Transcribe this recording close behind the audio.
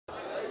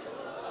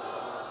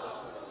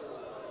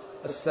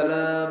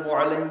السلام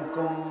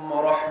عليكم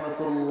ورحمة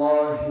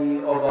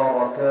الله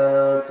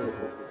وبركاته.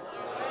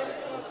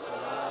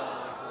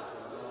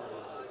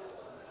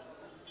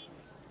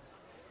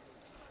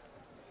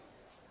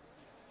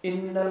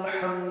 إن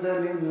الحمد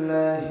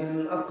لله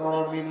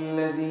الأكرم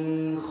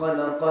الذي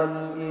خلق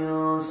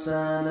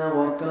الإنسان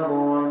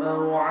وكرمه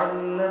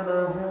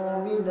وعلمه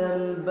من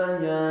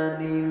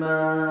البيان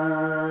ما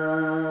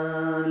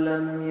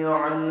لم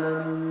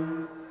يعلم،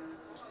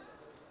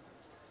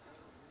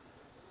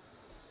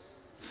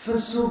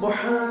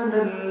 فسبحان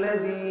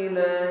الذي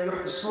لا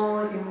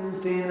يحصى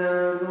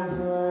امتنانه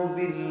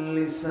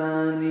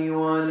باللسان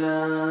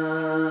ولا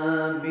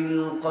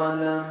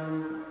بالقلم.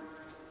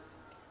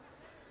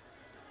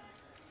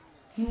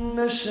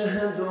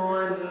 نشهد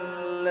أن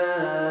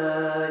لا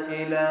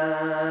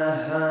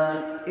إله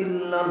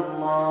إلا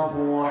الله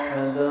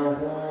وحده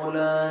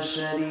لا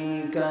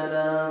شريك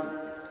له،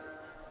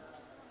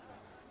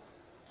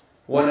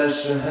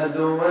 ونشهد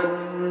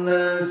أن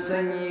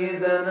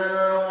سيدنا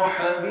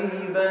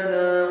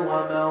وحبيبنا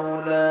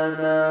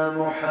ومولانا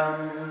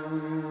محمدا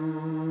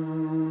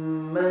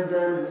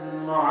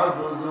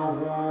عبده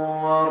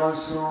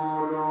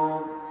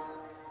ورسوله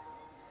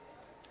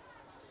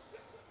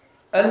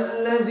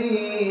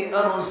الذي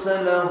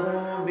أرسله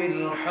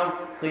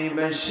بالحق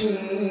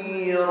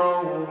بشيرا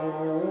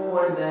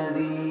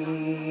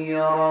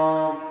ونذيرا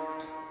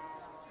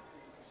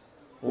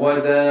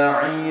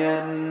وداعيا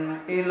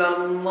إلى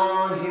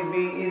الله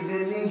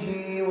بإذنه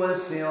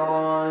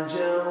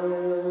وسراجا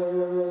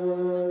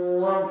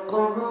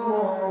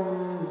وقمرا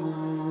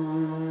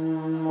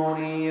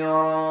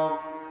منيرا.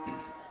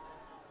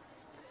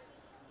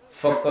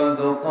 فقد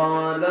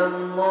قال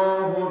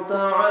الله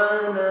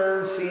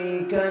تعالى في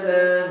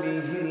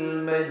كلامه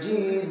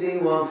المجيد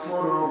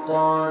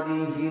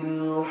وفرقانه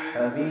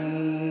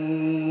الحميد: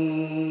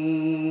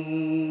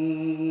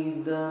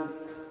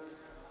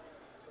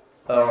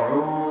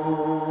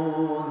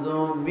 أعوذ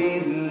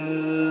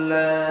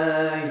بالله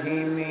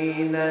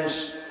من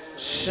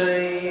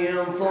الشيطان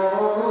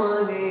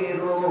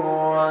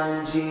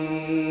الرجيم.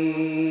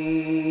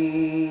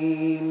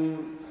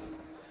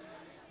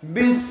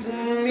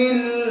 بسم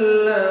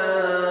الله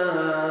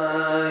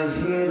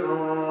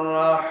الرحمن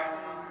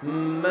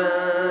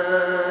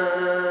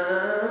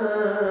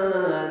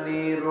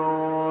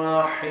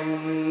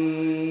الرحيم.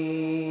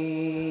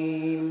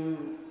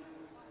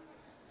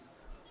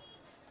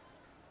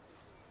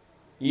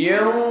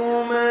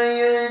 يوم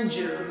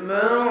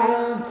يجمعكم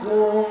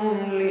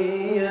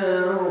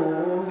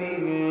ليوم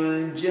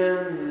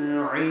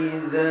الجمع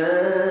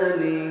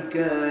ذلك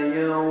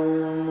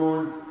يوم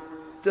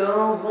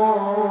التغابن،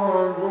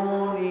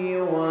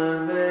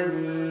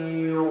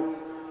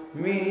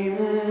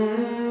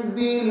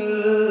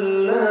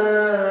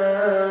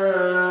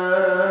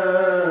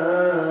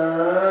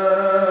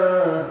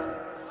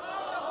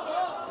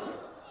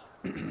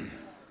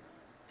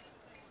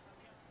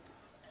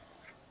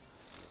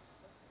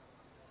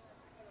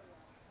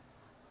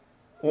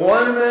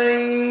 ومن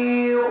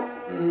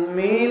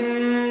يؤمن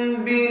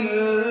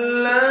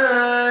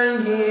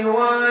بالله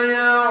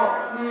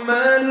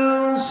ويعمل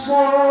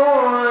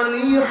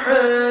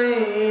صالحا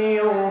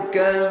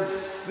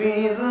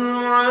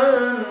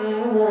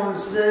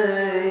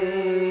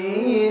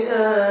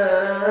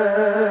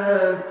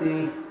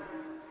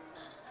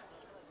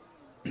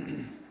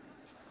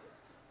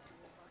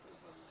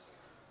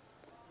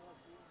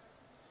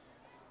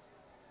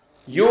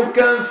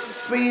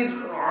يكفر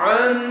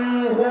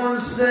عنه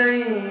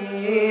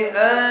سيئاته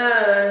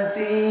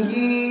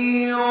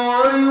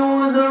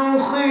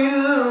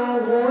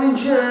ويدخله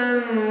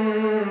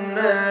جنات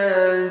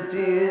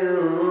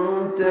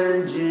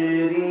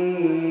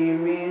تجري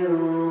من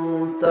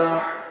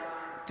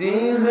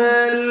تحتها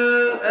الأنهار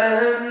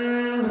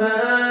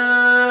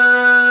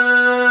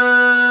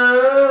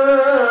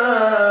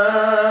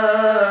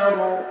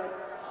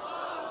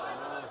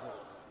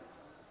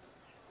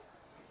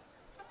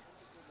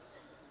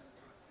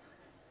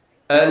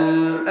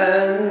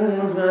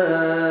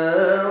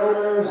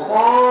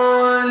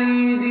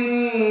خالدين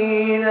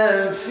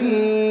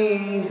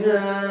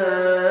فيها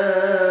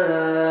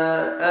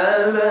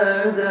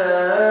أبدا.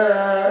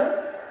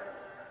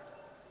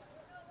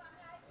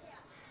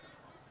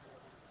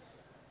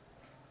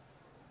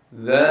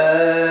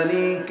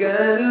 ذلك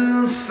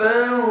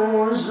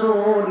الفوز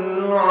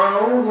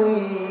العظيم.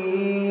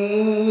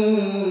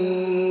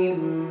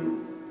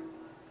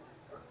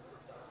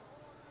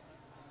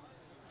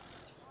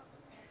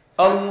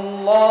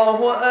 الله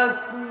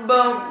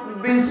أكبر.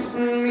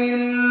 بسم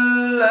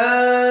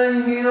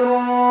الله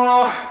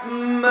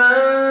الرحمن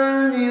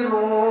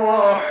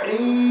الرحيم.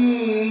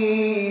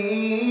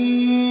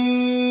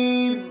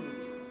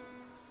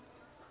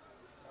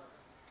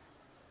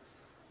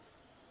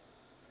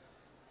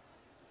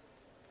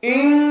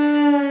 إن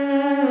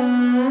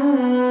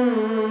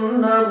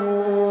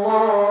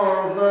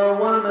الله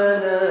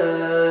وملائكته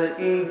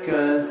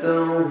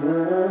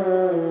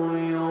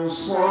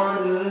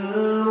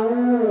يصلون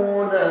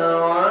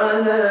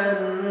على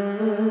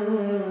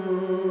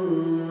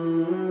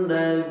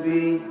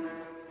النبي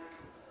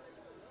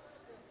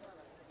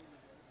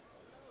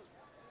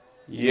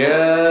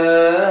يا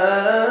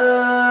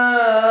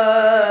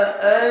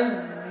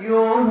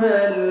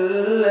أيها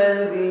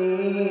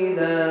الذين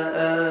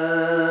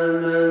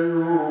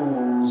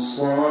آمنوا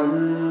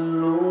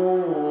صلوا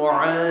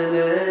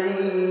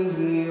عليه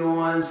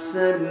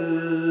وسلموا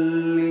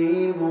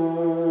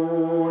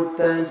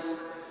تسليما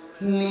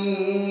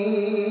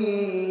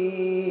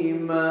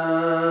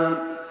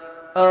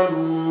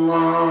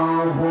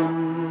اللهم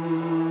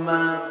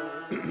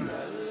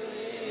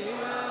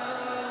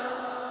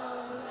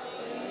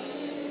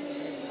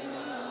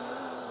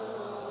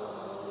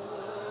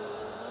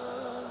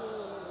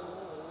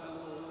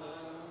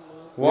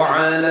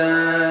وعلى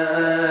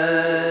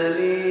آل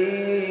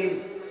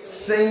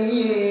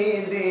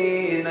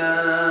سيدنا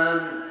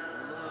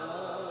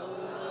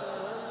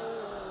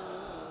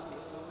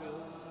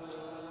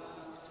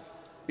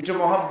একটু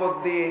মোহাব্বত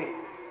দিয়ে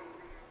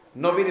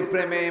নবীর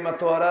প্রেমে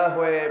মাতোয়ারা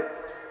হয়ে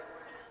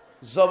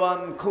জবান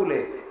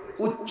খুলে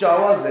উচ্চ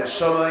আওয়াজে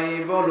সবাই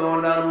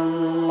বলুন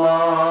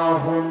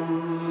আল্লাহুম্মা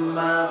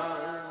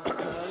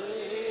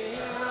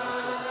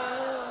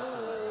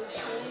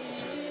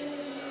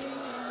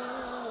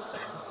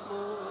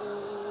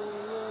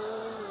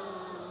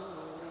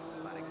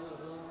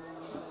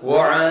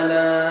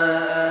وعلى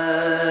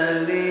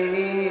آله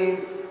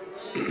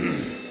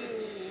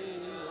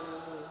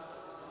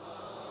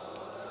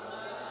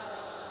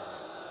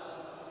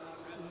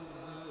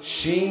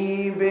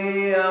শিবে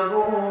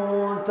আবু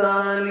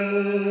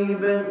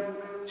তালিব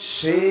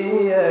সে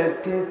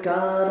এক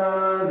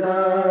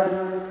কারাগার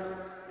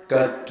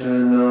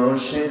কাটলো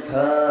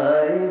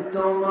সেথায়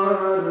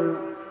তোমার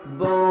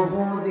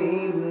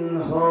বহুদিন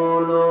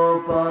হলো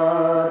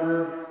পার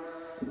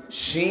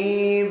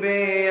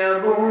শিবে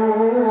আবু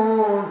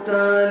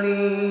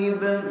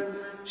তালিব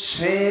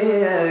সে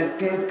এক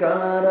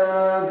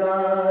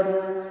কারাগার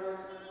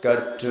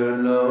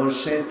কাটলো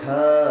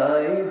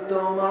সেথায়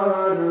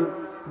তোমার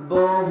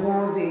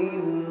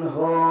বহুদিন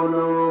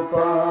হলো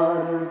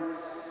পার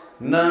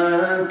না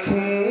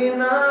খেয়ে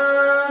না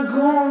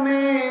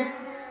ঘুমে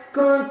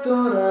কত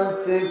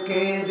রাত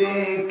কেঁদে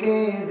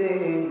কেঁদে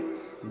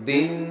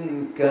দিন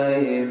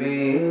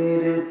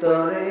কায়েমের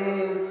তরে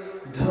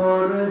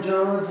ধৈর্য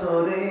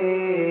ধরে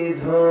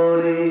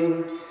ধরে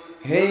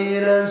হে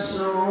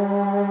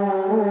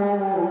রাসূল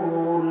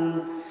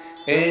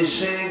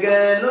এসে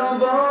গেল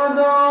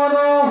বদর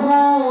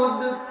উহুদ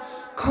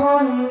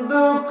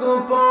খন্দক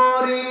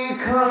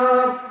পরীক্ষা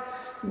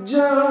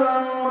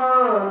জান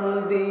মাল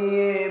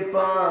দিয়ে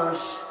পাশ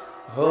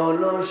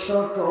হলো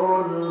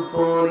সকল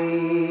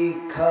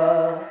পরীক্ষা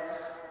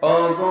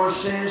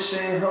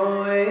অবশেষে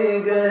হয়ে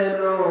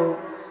গেল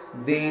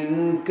দিন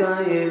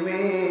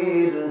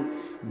কায়েমের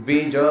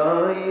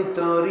বিজয়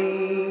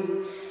তরি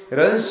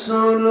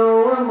রাসূল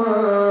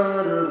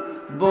আমার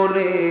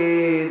বলে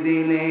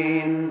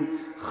দিলেন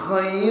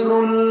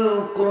খায়রুল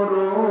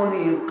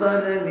কুরুনি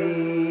করনি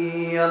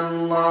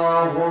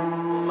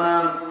আল্লাহুম্মা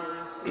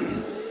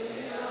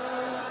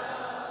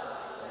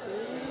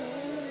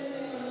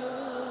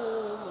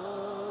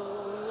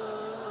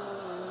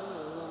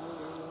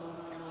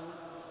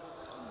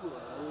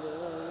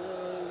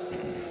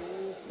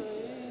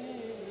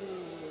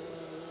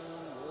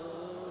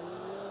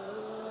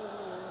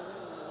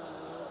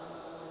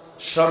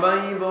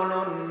সবাই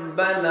বলুন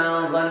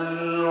বালাগাল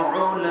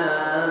উলা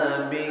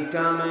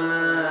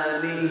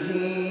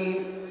বিকামালিহি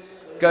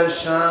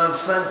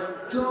কাশাফাত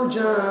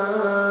তুজা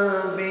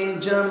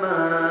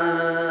বিজামালিহি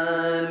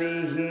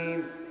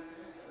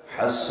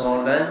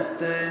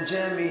হাসানাত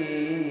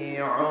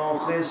জামিউ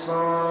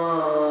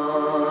খিসালিহি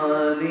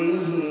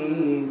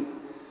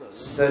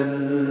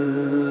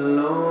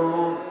সাল্লু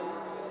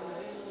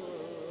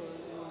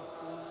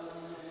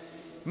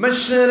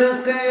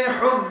مشرق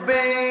حب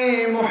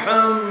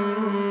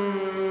محمد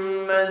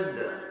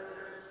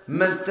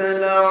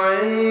مطلع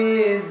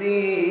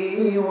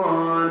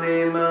ديوان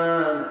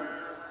ما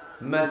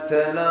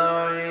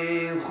مطلع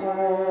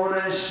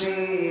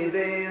خورشید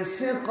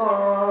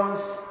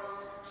سقاس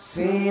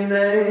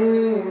سینه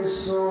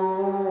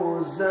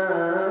سوزان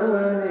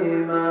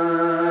ما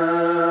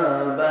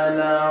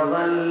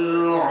بلغ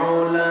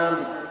العلم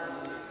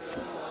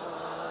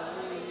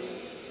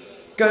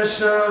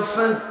كشف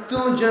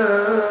التجى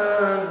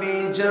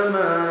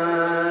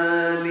بجماله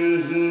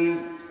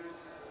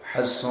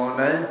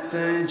حسنت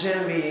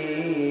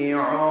جميع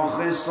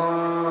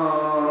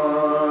خصاله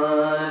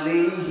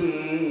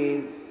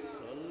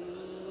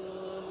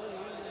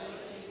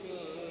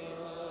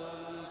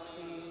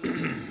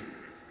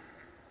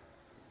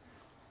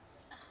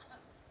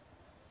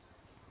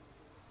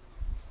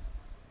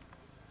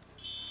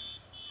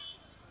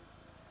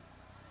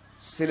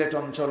সিলেট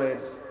অঞ্চলের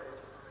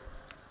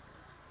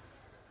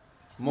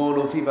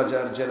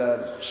মৌলভীবাজার জেলার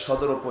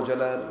সদর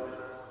উপজেলার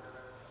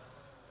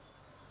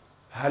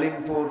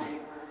হালিমপুর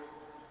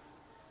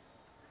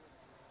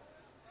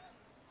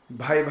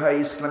ভাই ভাই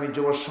ইসলামী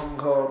যুব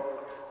সংঘ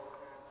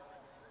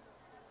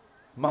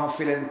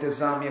মাহফিল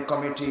ইন্তেজামিয়া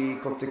কমিটি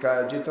কর্তৃক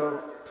আয়োজিত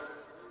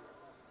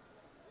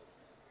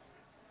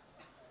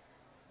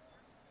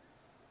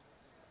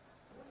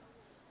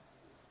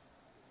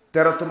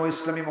 13তম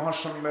ইসলামী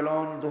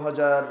মহাসম্মেলন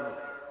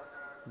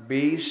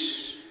 2020।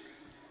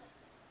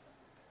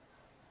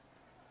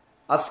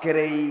 আজকের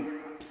এই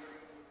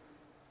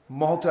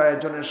মহৎ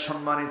আয়োজনের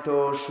সম্মানিত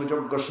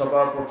সুযোগ্য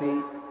সভাপতি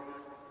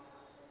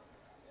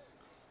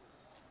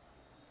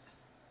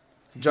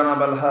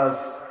জনাব আলহাজ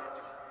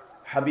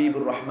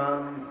হাবিবুর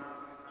রহমান,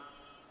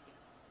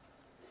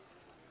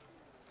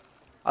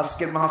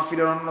 আজকের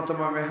মাহফিলের অন্যতম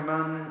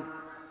মেহমান,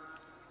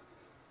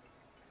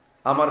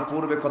 আমার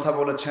পূর্বে কথা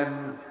বলেছেন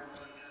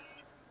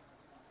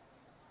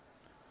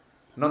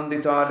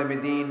নন্দিত আলেম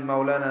দ্বীন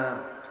মাওলানা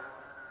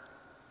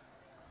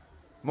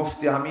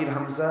মুফতি আমির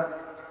হামজা,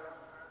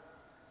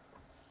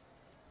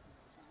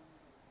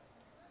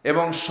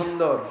 এবং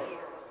সুন্দর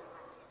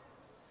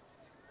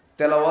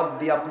তেলাওয়াত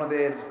দিয়ে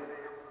আপনাদের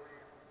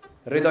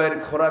হৃদয়ের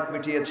খোরাক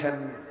মিটিয়েছেন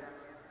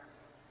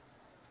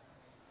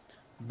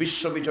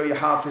বিশ্ববিজয়ী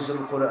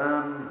হাফিজুল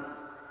কোরআন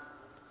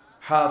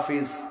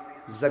হাফিজ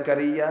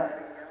জাকারিয়া।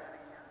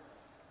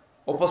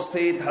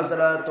 উপস্থিত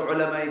হযরত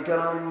উলামায়ে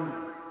কেরাম,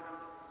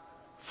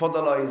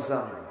 ফদলায়ে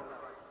ইজাম,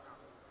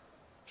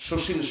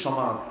 সুশীল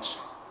সমাজ,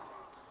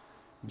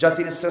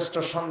 জাতির শ্রেষ্ঠ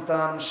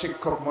সন্তান,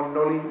 শিক্ষক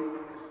মণ্ডলী,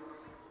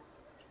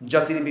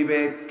 জাতির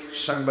বিবেক,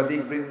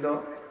 সাংবাদিক বৃন্দ,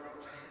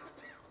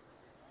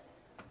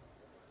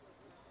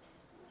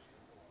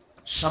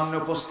 সামনে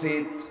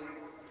উপস্থিত,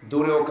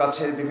 দূরে ও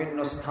কাছের বিভিন্ন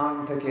স্থান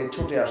থেকে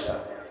ছুটে আসা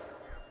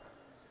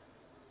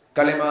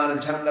কালেমার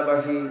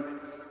ঝান্ডাবাহী,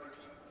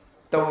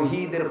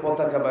 তাওহীদের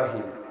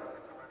পতাকাবাহী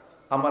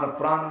আমার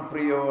প্রাণ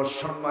প্রিয়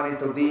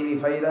সম্মানিত দ্বীনী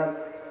ভাইরা,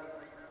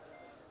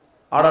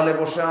 আড়ালে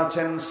বসে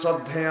আছেন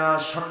শ্রদ্ধেয়া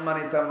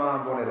সম্মানিতা মা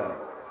বোনেরা,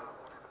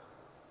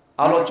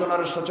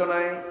 আলোচনার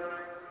সূচনায়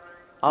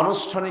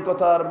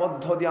আনুষ্ঠানিকতার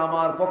মধ্য দিয়ে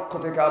আমার পক্ষ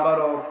থেকে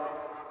আবারও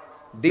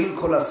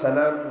দিলখোলা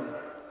সালাম,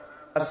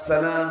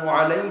 আসসালামু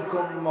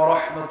আলাইকুম ওয়া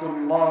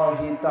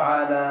রাহমাতুল্লাহি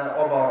তাআলা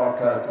ওয়া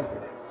বারাকাতুহু।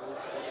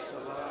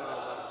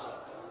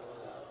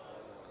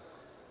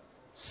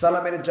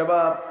 সালামের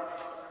জবাব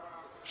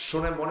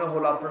শুনে মনে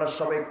হলো আপনারা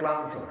সবাই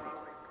ক্লান্ত।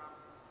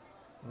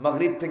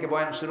 মাগরিব থেকে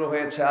বয়ান শুরু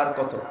হয়েছে, আর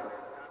কত?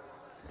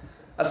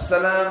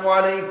 আসসালামু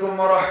আলাইকুম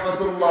ওয়া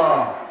রাহমাতুল্লাহ।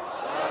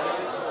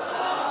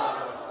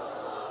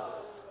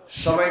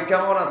 সবাই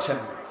কেমন আছেন?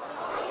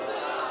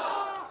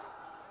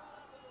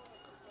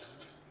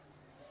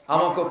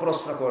 আমাকেও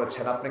প্রশ্ন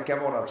করেছেন আপনি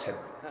কেমন আছেন।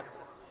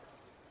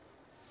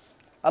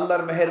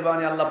 আল্লাহর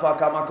মেহেরবানি, আল্লাহ পাক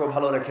আমাকেও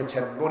ভালো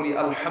রেখেছেন, বলি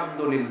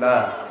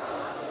আলহামদুলিল্লাহ।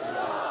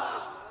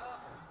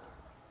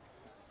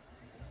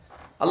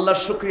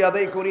 আল্লাহর শুকরিয়া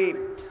আদায় করি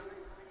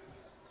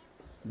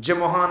যে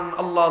মহান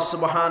আল্লাহ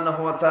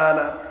সুবহানাহু ওয়া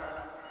তাআলা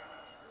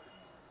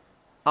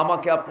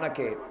আমাকে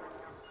আপনাকে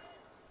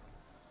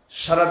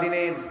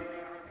সারাদিনের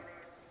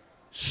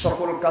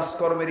সকল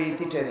কাজকর্মের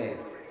ইতি টেনে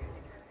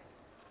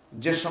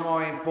যে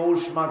সময়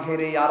পৌষ মাঘের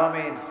এই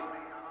আরামের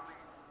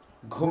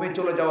ঘুমে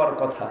চলে যাওয়ার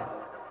কথা,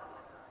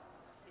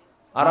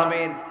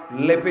 আরামের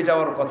লেপে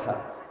যাওয়ার কথা,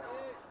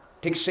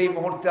 ঠিক সেই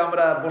মুহূর্তে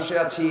আমরা বসে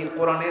আছি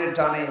কোরআনের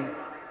টানে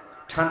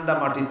ঠান্ডা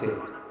মাটিতে।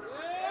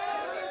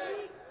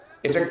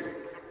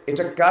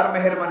 এটা কার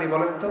মেহেরবানি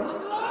বলেন তো?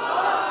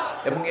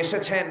 এবং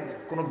এসেছেন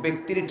কোন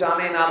ব্যক্তির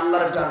টানে না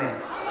আল্লাহর টানে?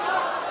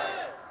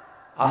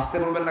 আসতে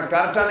বলবেন না,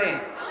 কার টানে?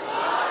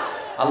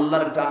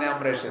 আল্লাহর টানে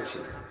আমরা এসেছি।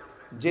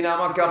 যিনি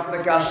আমাকে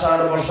আপনাকে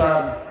আসার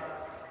বসার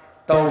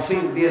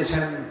তৌফিক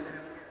দিয়েছেন,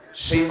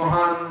 সেই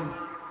মহান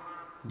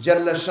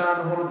জাল্লা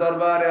শানহুর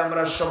দরবারে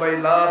আমরা সবাই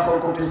লাখ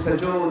কোটি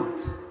সুজুদ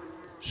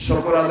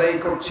শুকর আদায়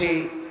করছি,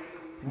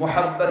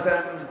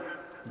 মুহাব্বাতান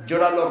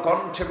জোরালো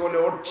কণ্ঠে বলে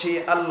উঠছি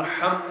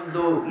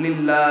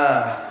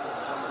আলহামদুলিল্লাহ।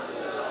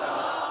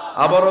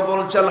 আবারও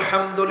বলছি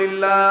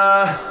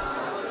আলহামদুলিল্লাহ।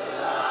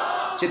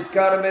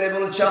 চিৎকার মেরে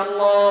বলছি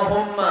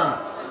আল্লাহুম্মা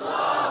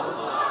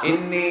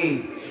ইন্নী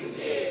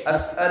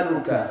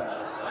আসআলুকা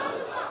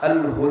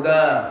আল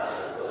হুদা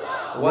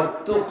ওয়াত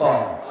তুকা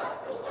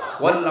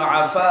ওয়াল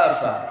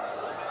আফাফা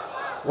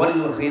ওয়াল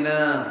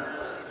গিনা।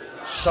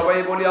 সবাই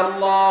বলি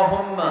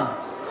আল্লাহুম্মা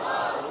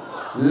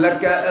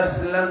লাকা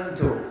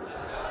আসলামতু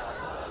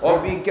ওয়া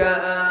বিকা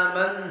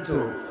আমানতু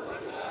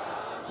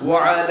ওয়া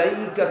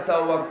আলাইকা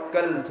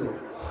তাওয়াক্কালতু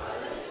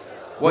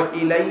ওয়া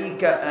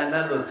ইলাইকা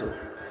আনাবতু।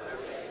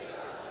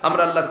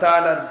 আমরা আল্লাহ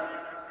তাআলার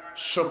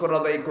শুকর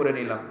আদায় করে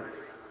নিলাম।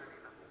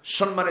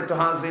 সম্মানিত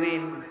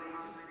হাজিরিন,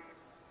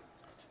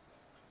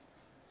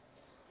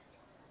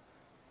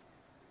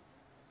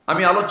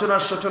 আমি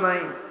আলোচনার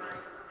সূচনায়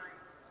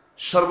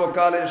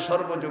সর্বকালের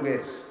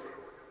সর্বযুগের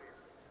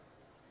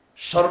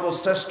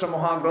সর্বশ্রেষ্ঠ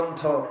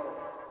মহাগ্রন্থ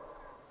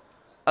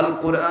আল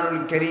কুরআনুল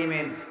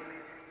কারীমের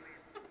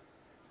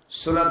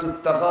সূরাতুত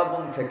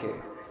তাগাবুন থেকে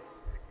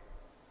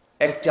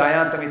একটি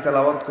আয়াত আমি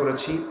তেলাওয়াত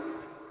করেছি।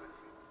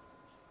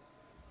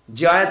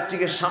 যে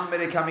আয়াতটিকে সামনে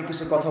রেখে আমি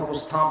কিছু কথা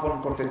উপস্থাপন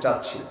করতে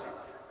চাচ্ছি।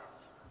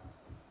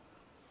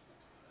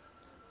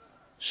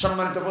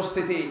 সম্মানিত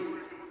উপস্থিতি,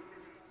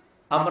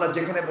 আমরা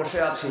যেখানে বসে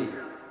আছি,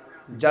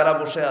 যারা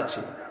বসে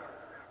আছি,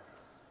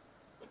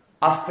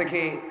 আজ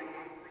থেকে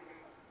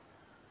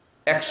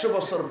 100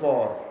 বছর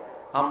পর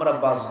আমরা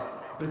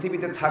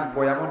পৃথিবীতে থাকবো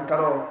এমন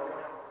কারো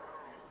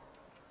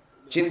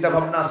চিন্তা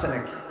ভাবনা আছে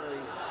নাকি?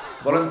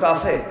 বলেন তো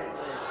আছে?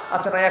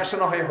 আচ্ছা না, 100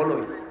 না হয়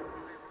হলোই,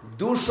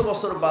 200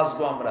 বছর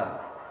বাঁচবো আমরা,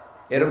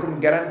 এরকম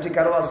গ্যারান্টি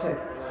কারো আছে?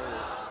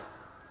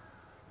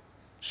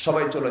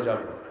 সবাই চলে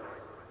যাব।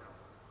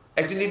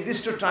 একটি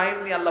নির্দিষ্ট টাইম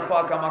নিয়ে আল্লাহ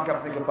পাক আমাকে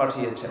আপনাকে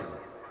পাঠিয়েছেন।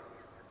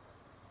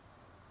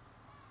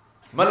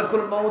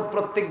 মালাকুল মউত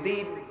প্রত্যেক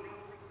দিন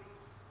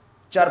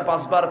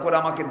 4-5 বার করে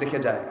আমাকে দেখে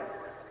যায়।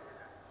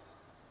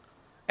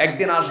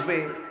 একদিন আসবে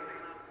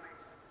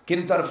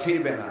কিন্তু আর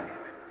ফিরবে না।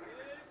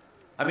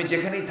 আমি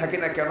যেখানেই থাকি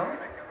না কেন,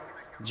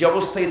 যে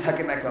অবস্থায়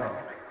থাকি না কেন,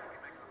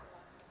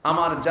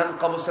 আমার জান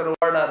কবজের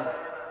অর্ডার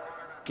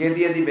কে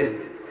দিয়ে দিবেন?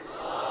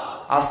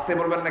 আসতে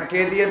বলবেন না, কে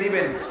দিয়ে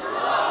দিবেন?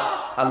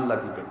 আল্লাহ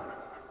দিবেন।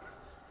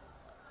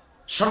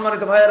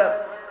 সম্মানিত ভাইয়েরা,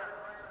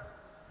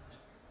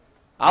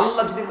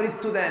 আল্লাহ যদি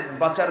মৃত্যু দেন,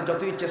 বাঁচার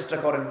যতই চেষ্টা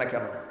করেন না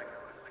কেন,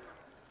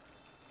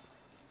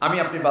 আমি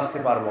আপনি বাঁচতে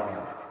পারবো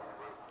না।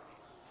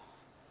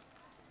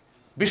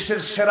 বিশ্বের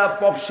সেরা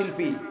পপ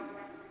শিল্পী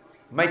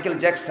মাইকেল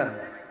জ্যাকসন,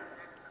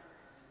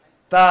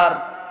 তার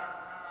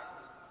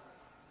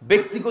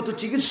ব্যক্তিগত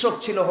চিকিৎসক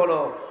ছিল হলো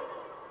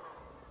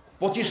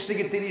 25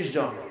 থেকে 30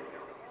 জন।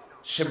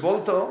 সে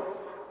বলতো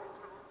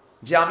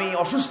যে আমি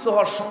অসুস্থ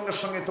হওয়ার সঙ্গে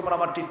সঙ্গে তোমরা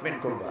আমার ট্রিটমেন্ট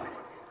করবা।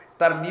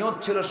 তার নিয়ত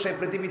ছিল সে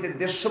পৃথিবীতে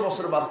 150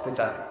 বছর বাঁচতে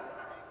চায়।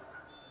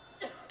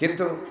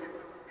 কিন্তু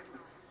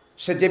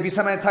সে যে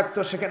বিছানায় থাকতো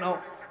সেখানেও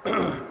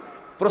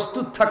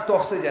প্রস্তুত থাকতো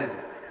অক্সিজেন,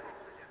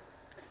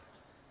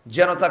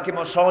 যেন তাকে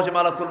সহজে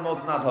মালাকুল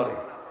মউত না ধরে।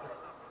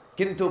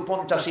 কিন্তু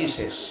 85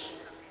 শেষ।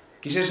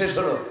 কিসে শেষ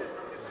হলো?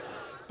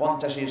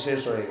 85 শেষ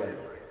হয়ে গেল।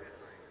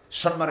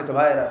 সম্মানিত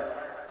ভাইয়েরা,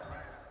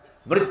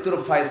 মৃত্যুর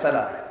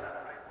ফায়সালা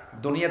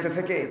দুনিয়াতে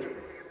থেকে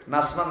না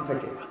আসমান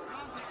থেকে?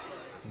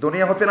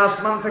 দুনিয়া হতে না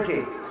আসমান থেকে?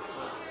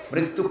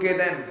 মৃত্যু কে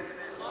দেন?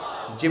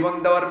 জীবন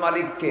দেওয়ার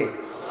মালিক কে?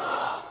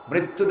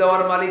 মৃত্যু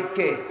দেওয়ার মালিক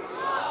কে?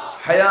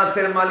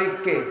 হায়াতের মালিক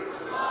কে?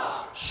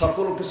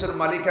 সকল কিছুর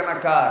মালিকানা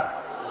কার?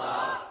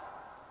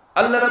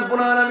 আল্লাহ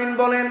রাব্বুল আলামিন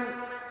বলেন,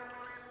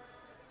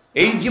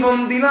 এই জীবন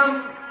দিলাম,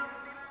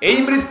 এই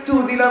মৃত্যু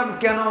দিলাম,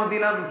 কেন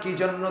দিলাম, কি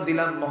জন্য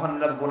দিলাম, মহান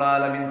রাব্বুল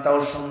আলামিন তাও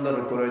সুন্দর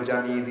করে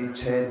জানিয়ে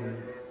দিচ্ছেন।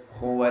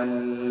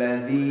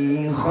 হুয়াল্লাযী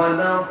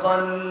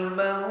খালাকাল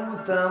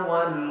মাউতা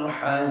ওয়াল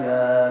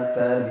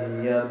হায়াতা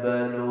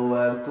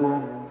লিয়াবলুয়াকুম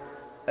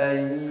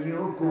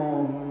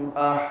আইয়ুকুম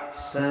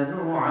আহসানু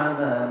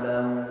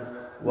আমালান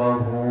ওয়া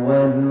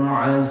হুয়াল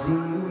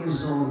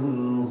আজিজুল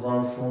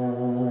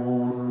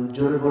গফুর।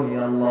 জোরে বলি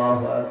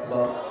আল্লাহু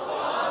আকবার।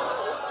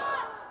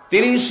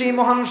 তিনি সেই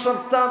মহান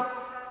সত্তা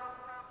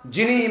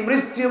যিনি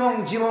মৃত্যু এবং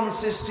জীবন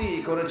সৃষ্টি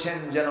করেছেন,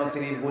 যেন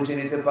তিনি বুঝে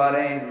নিতে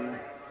পারেন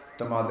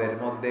তোমাদের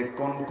মধ্যে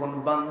কোন কোন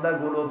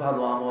বান্দাগুলো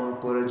ভালো আমল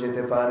করে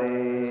যেতে পারে।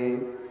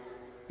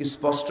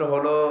 স্পষ্ট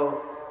হলো,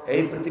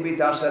 এই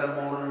পৃথিবীতে আসার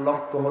মূল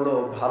লক্ষ্য হলো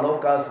ভালো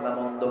কাজ না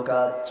মন্দ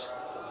কাজ।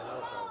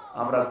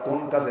 আমরা কোন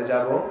কাজে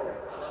যাব?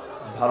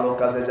 ভালো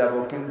কাজে যাব।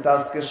 কিন্তু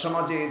আজকের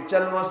সমাজে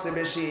চালু আছে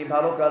বেশি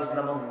ভালো কাজ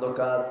না মন্দ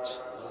কাজ?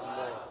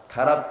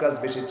 খারাপ কাজ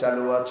বেশি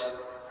চালু আছে।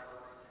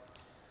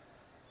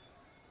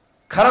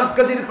 খারাপ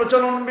কাজের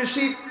প্রচলন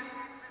বেশি,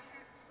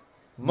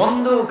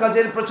 মন্দ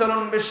কাজের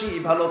প্রচলন বেশি।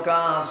 ভালো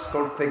কাজ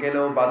করতে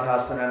গেলেও বাধা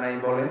আছে না নাই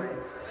বলেন?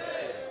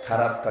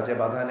 খারাপ কাজে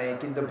বাধা নেই,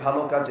 কিন্তু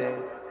ভালো কাজে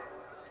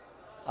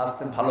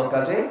আসতে, ভালো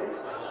কাজে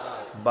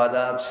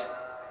বাধা আছে।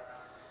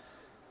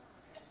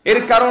 এর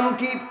কারণ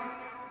কি?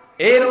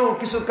 এরও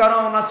কিছু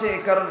কারণ আছে।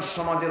 কারণ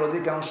সমাজের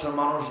অধিকাংশ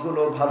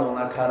মানুষগুলো ভালো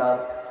না খারাপ?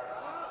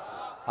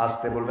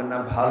 আসতে বলবেন না,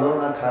 ভালো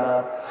না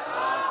খারাপ?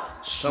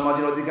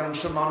 সমাজের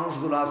অধিকাংশ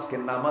মানুষগুলো আজকে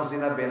নামাজি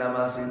না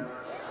বেনামাজি?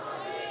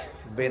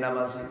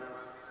 বেনামাজি।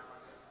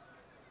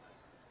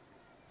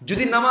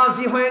 যদি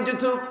নামাজি হয়ে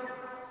যেত,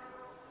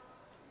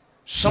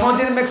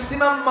 সমাজের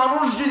ম্যাক্সিমাম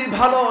মানুষ যদি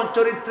ভালো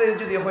চরিত্রের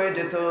যদি হয়ে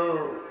যেত,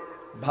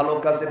 ভালো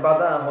কাজে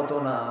বাধা হতো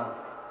না,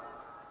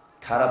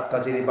 খারাপ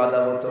কাজেরই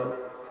বাধা হতো।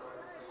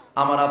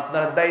 আমার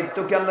আপনার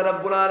দায়িত্বকে আল্লাহ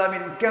রাব্বুল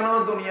আলামিন কেন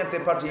দুনিয়াতে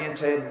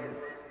পাঠিয়েছেন,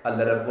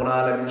 আল্লাহ রাব্বুল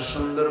আলামিন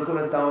সুন্দর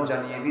করে তাও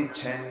জানিয়ে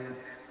দিচ্ছেন।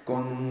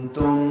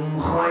 কুনতুম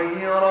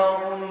খায়রা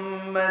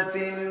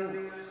উম্মাতিন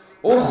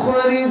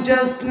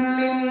উখরিজাত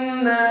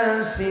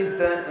লিন-নাসি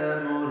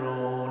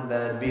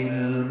তা'মুরুনা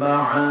বিল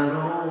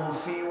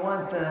মা'রুফি ওয়া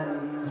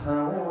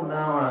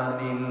তানহাউনা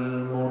 'আনিল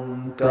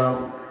মুনকার।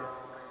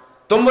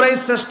 তোমরাই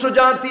শ্রেষ্ঠ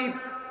জাতি,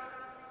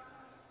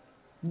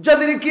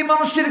 যাদেরকে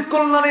মানুষের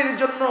কল্যাণের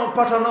জন্য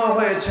পাঠানো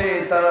হয়েছে।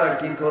 তারা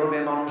কি করবে?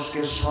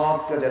 মানুষকে সৎ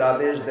কাজের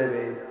আদেশ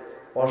দেবে,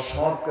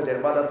 অসৎ কাজের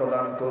বাধা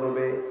প্রদান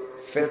করবে,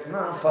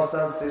 ফিতনা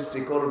ফাসাদ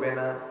সৃষ্টি করবে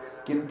না।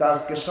 কিন্তু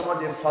আজকে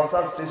সমাজে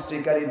ফাসাদ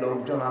সৃষ্টিকারী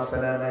লোকজন আছে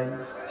না নাই?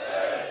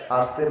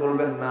 আসতে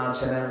বলবেন না,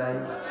 আছে না নাই?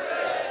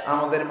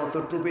 আমাদের মতো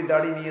টুপি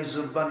দাড়ি নিয়ে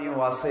জুব্বা নিয়েও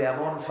আছে,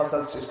 এমন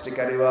ফাসাদ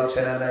সৃষ্টিকারীও আছে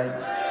না নাই?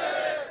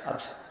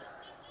 আচ্ছা,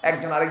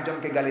 একজন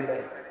আরেকজনকে গালি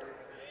দেয়,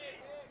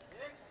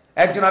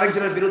 একজন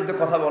আরেকজনের বিরুদ্ধে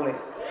কথা বলে,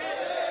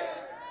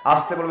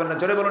 আসতে বলবেন না,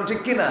 জোরে বলুন ঠিক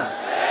কিনা?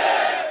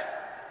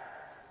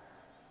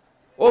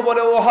 ও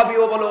বলে ওহাবি,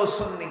 ও বলে ও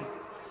সুন্নি,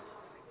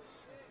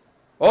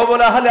 ও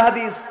বলে আহলে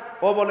হাদিস,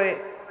 ও বলে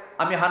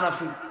আমি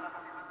হানাফি।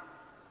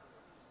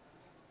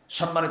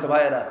 সম্মানিত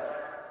ভাইয়েরা,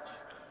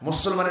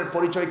 মুসলমানের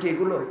পরিচয় কি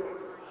এগুলো?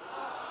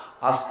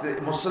 আস্তে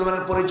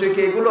মুসলমানের পরিচয়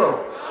কি এগুলো?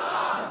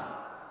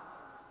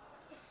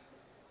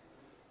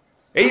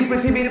 এই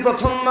পৃথিবীর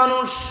প্রথম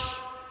মানুষ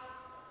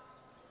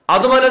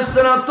আদম আলাইহিস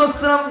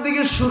সালাম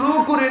থেকে শুরু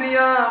করে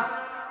নিয়া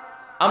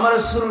আমার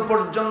রাসূল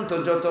পর্যন্ত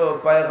যত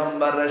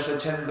পয়গম্বর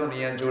এসেছেন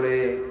দুনিয়া জুড়ে,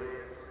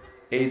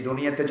 এই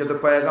দুনিয়াতে যত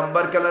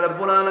পয়গম্বরকে আল্লাহ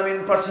রাব্বুল আলামিন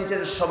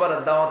পাঠিয়েছেন সবার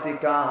দাওয়াতি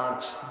কাজ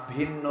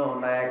ভিন্ন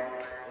না এক?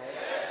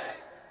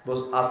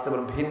 আসতে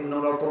বল, ভিন্ন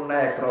রকম না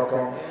এক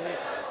রকম?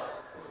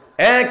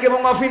 এক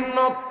এবং অভিন্ন।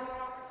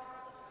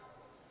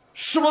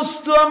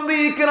 সমস্ত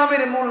আম্বিয়া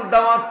কিরামের মূল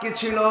দাওয়াত কি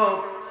ছিল?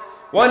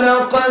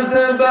 ওয়ালাকাদ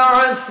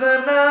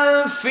বা'আসনা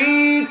ফি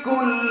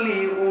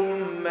কুল্লি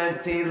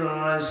উম্মাতির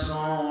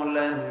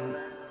রাসূলান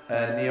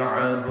আন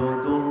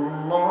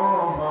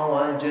ই'বুদুল্লাহা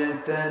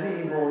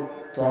ওয়াজতানিবুত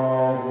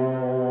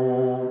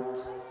তাগুত।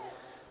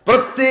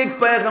 প্রত্যেক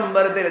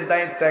পয়গম্বরদের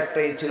দায়িত্ব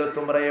একটাই ছিল,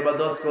 তোমরা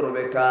ইবাদত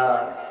করবে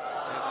কার?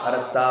 আর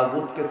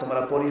তাগুতকে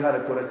তোমরা পরিহার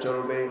করে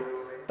চলবে।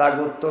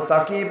 তাগুত তো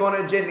তাকেই বলে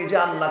যে নিজে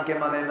আল্লাহকে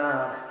মানে না,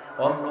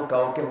 অন্য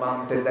কাউকে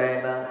মানতে দেয়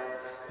না,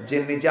 যে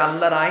নিজে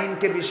আল্লাহর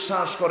আইনকে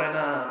বিশ্বাস করে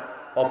না,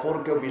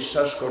 অপরকেও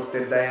বিশ্বাস করতে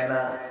দেয় না,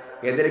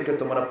 এদেরকে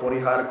তোমরা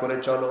পরিহার করে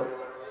চলো।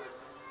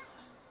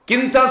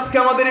 কিন্তু আজকে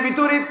আমাদের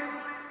ভিতরে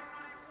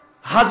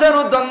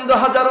হাজারো দ্বন্দ্ব,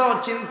 হাজারো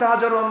চিন্তা,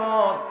 হাজারো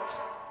মত।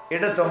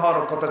 এটা তো হওয়ার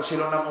কথা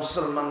ছিল না।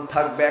 মুসলমান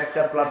থাকবে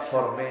একটা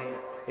প্ল্যাটফর্মে,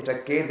 এটা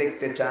কে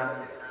দেখতে চান?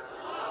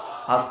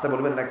 আসতে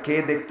বলবেন না, কে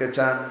দেখতে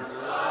চান?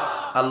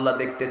 আল্লাহ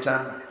দেখতে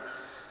চান।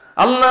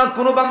 আল্লাহ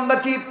কোন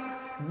বান্দাকে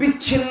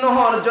বিচ্ছিন্ন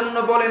হওয়ার জন্য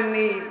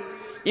বলেননি।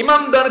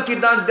 ইমানদার কি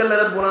ডাক দিলে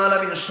রব্বুল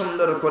আলামিন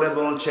সুন্দর করে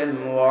বলছেন,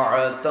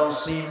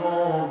 ওয়াতাসিমু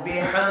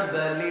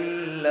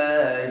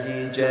বিহাবলিল্লাহি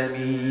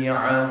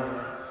জামিআন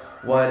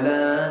ওয়া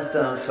লা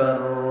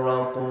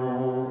তাফাররাকু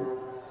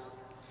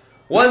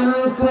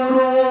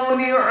ওয়াযকুরু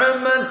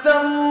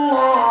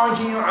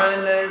নি'মাতাল্লাহি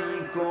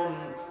আলাইকুম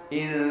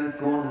ইয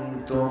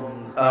কুনতুম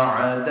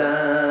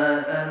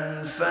আ'দাআন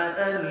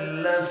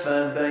ফাআল্লাফা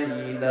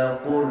বাইনা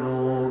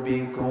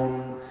কুলুবিকুম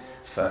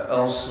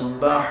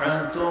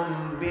فأصبحتم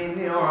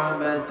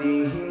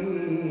بنعمته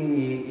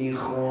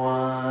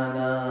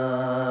إخوانا।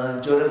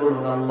 জোরে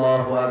বলুন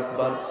আল্লাহু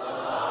আকবার।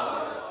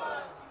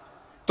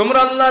 তোমরা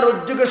আল্লাহর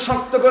উদ্যোগে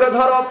শক্ত করে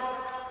ধরো,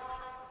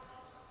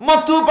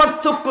 মত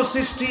পার্থক্য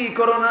সৃষ্টি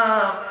করো না,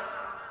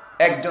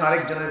 একজন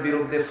আরেকজনের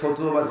বিরুদ্ধে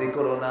ফতোয়াবাজি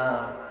করো না,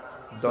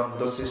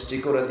 দ্বন্দ্ব সৃষ্টি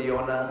করে দিও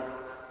না।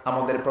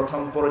 আমাদের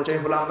প্রথম পরিচয়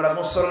হলো আমরা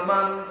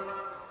মুসলমান।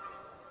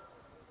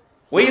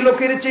 ওই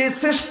লোকের চেয়ে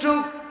শ্রেষ্ঠ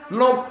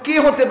লোক কি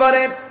হতে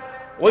পারে?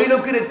 ওই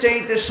লোকের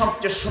চাইতে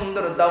সবচেয়ে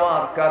সুন্দর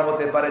দাওয়াত কার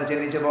হতে পারে? যে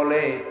নিজে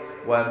বলে,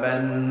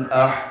 ওয়ামান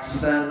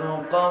আহসানু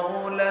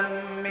কাওলাম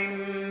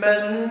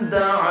মিম্মান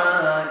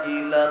দাআ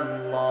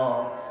ইলাল্লাহ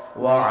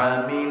ওয়া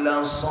আমিলা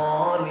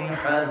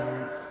সালিহান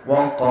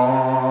ওয়া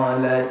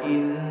ক্বালা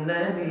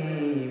ইন্নানি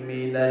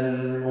মিনাল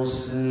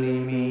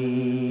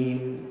মুসলিমিন।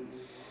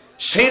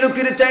 সেই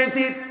লোকের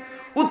চাইতে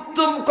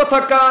উত্তম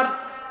কথাকার,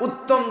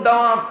 উত্তম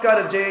দাওয়াতকার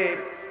যে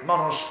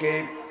মানুষকে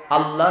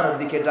আল্লাহর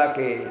দিকে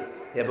ডাকে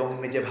এবং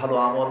নিজে ভালো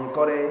আমল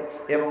করে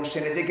এবং সে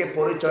নিজেকে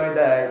পরিচয়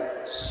দেয়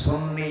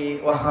সুন্নি,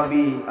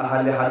 ওয়াহাবি,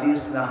 আহলে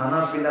হাদিস না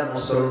হানাফি না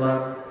মুসলমান।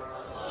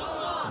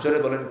 জোরে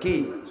বলেন কি?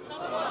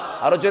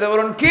 আরো জোরে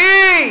বলুন কি?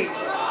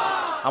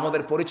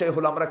 আমাদের পরিচয়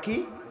হলো আমরা কি?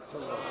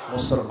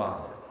 মুসলমান।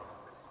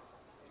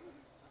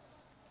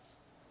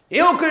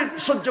 এও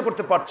সহ্য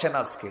করতে পারছেন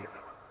আজকে।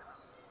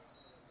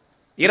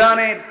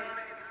 ইরানের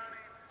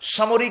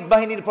সামরিক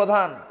বাহিনীর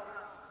প্রধান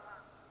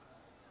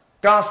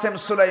কাসেম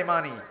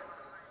সুলাইমানি,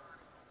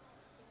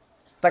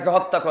 তাকে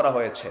হত্যা করা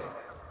হয়েছে।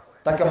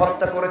 তাকে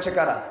হত্যা করেছে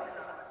কারা?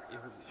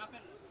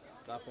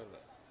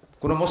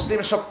 কোন মুসলিম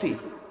শক্তি?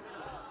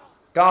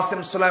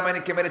 কাসেম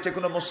সুলাইমানিকে মেরেছে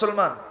কোন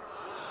মুসলমান?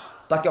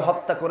 তাকে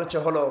হত্যা করেছে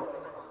হলো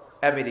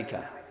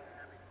আমেরিকা।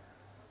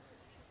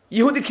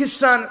 ইহুদি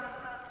খ্রিস্টান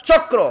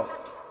চক্র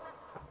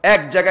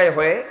এক জায়গায়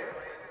হয়ে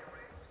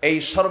এই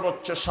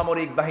সর্বোচ্চ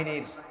সামরিক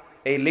বাহিনীর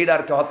এই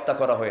লিডারকে হত্যা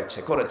করা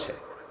করেছে।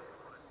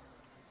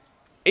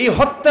 এই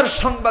হত্যার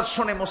সংবাদ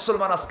শুনে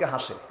মুসলমান আজকে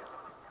হাসে।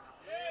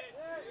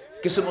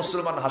 কিছু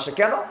মুসলমান হাসে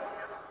কেন?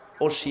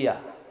 ও শিয়া,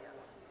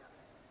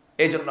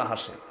 এই জন্য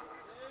হাসে।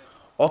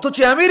 অথচ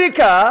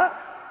আমেরিকা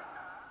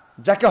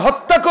যাকে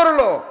হত্যা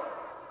করলো,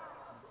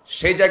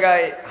 সেই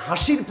জায়গায়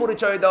হাসির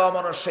পরিচয় দেওয়া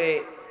মানুষে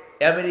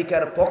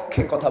আমেরিকার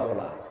পক্ষে কথা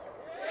বলা।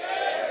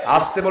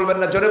 আসতে বলবেন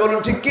না, জোরে বলুন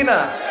ঠিক কিনা?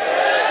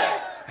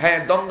 হ্যাঁ,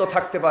 দ্বন্দ্ব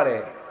থাকতে পারে।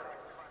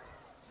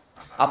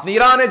 আপনি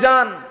ইরানে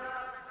যান,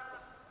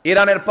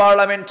 ইরানের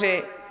পার্লামেন্টে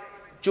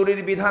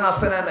চুরির বিধান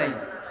আছে না নাই?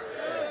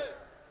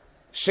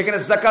 সেখানে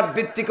যাকাত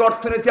ভিত্তিক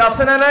অর্থনীতি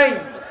আছে না নাই?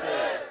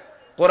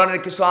 কোরআনের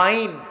কিছু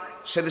আইন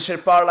সে দেশের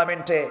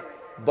পার্লামেন্টে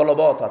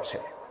বলবৎ আছে।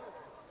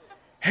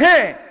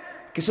 হ্যাঁ,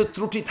 কিছু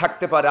ত্রুটি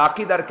থাকতে পারে,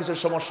 আকীদার কিছু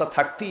সমস্যা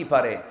থাকতেই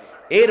পারে।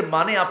 এর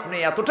মানে আপনি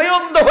এতটাই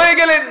অন্ধ হয়ে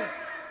গেলেন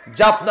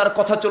যে আপনার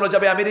কথা চলে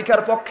যাবে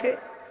আমেরিকার পক্ষে,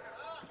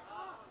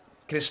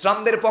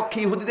 খ্রিস্টানদের পক্ষে,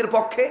 ইহুদিদের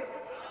পক্ষে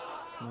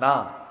না।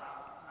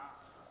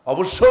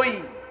 অবশ্যই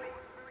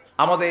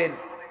আমাদের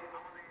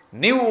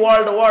নিউ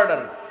ওয়ার্ল্ড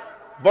অর্ডার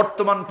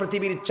বর্তমান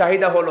পৃথিবীর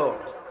চাহিদা হলো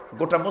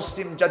গোটা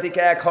মুসলিম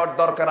জাতিকে এক হওয়ার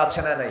দরকার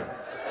আছে না নাই?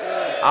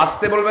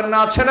 আসতে বলবেন না,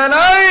 আছে না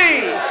নাই?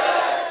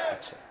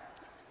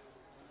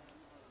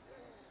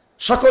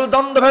 সকল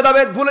দ্বন্দ্ব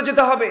ভেদাভেদ ভুলে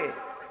যেতে হবে,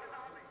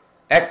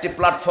 একটি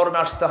প্ল্যাটফর্মে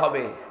আসতে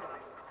হবে,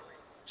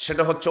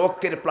 সেটা হচ্ছে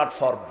ঐক্যের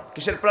প্ল্যাটফর্ম।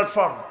 কিসের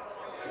প্ল্যাটফর্ম?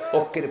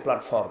 ঐক্যের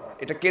প্ল্যাটফর্ম।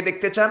 এটা কে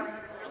দেখতে চান?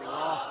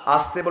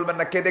 আসতে বলবেন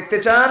না, কে দেখতে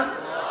চান?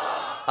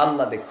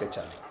 আল্লাহ দেখতে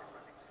চান।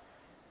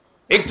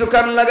 একটু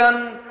কান লাগান,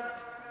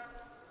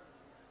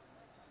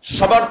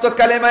 সবার তো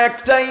কালেমা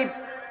একটাই।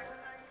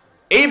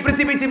 এই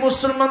পৃথিবীতে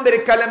মুসলমানদের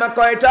কালেমা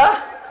কয়টা?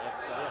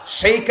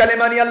 সেই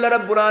কালেমা নিয়ে আল্লাহ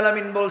রাব্বুল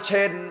আলামিন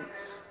বলছেন,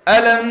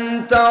 আলাম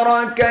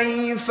তারা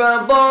কাইফা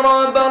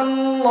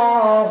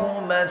দারাবাল্লাহু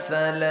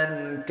মাসালান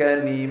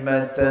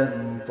কালিমাতান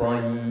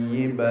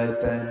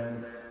তাইয়িবাতান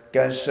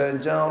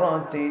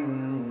কাশাজারাতিন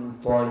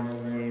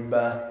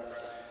তাইয়িবাহ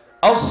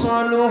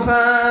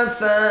আসলুহা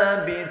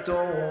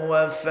সাবিতুন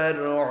ওয়া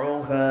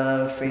ফারউহা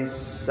ফিস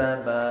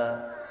সামা।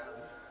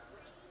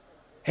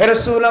 হে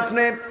রাসূল,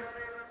 আপনি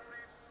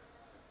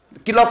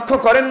কি লক্ষ্য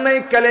করেন নাই?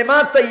 কালেমা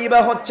তাইয়িবা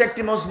হচ্ছে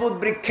একটি মজবুত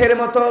বৃক্ষের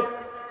মতো,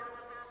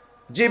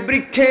 যে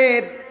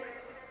বৃক্ষের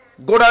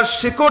গোড়ার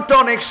শিকড়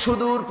অনেক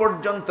সুদূর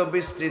পর্যন্ত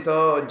বিস্তৃত,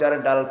 যার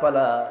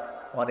ডালপালা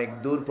অনেক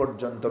দূর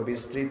পর্যন্ত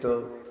বিস্তৃত।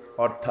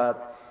 অর্থাৎ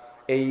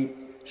এই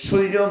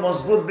সূর্য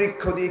মজবুত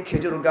বৃক্ষ দিয়ে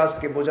খেজুর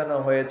গাছকে বোঝানো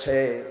হয়েছে।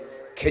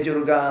 খেজুর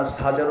গাছ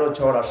হাজারো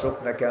ঝড় আসুক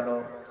না কেন,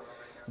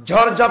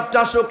 ঝড় ঝাপটা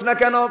আসুক না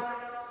কেন,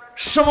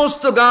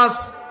 সমস্ত গাছ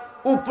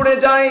উপড়ে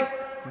যায়,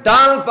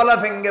 ডালপালা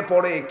ভেঙে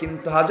পড়ে,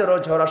 কিন্তু হাজারো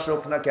ঝড়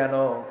আসুক না কেন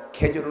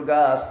খেজুর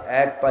গাছ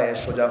এক পায়ে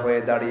সোজা হয়ে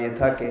দাঁড়িয়ে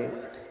থাকে।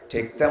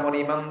 ঠিক তেমন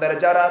ইমানদার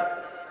যারা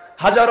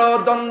হাজারো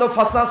দ্বন্দ্ব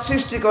ফাসাদ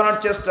সৃষ্টি করার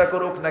চেষ্টা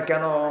করুক না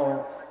কেন,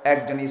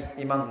 একজন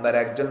ইমানদার,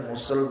 একজন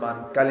মুসলমান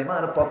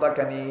কালিমার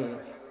পতাকা নিয়ে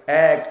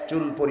এক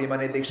চুল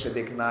পরিমাণে দেখছে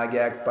দেখ না আগে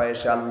এক পায়ে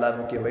সে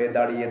আল্লাহমুখী হয়ে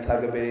দাঁড়িয়ে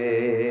থাকবে।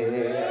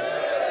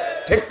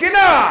 ঠিক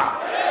কিনা?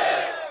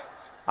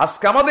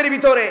 আজকে আমাদের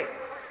ভিতরে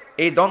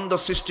এই দ্বন্দ্ব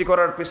সৃষ্টি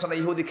করার পিছনে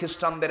ইহুদি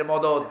খ্রিস্টানদের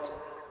মদদ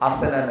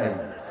আছে না নাই?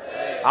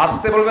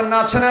 আসতে বলবেন না,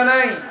 আছে না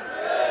নাই?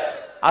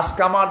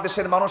 আজকে আমার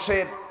দেশের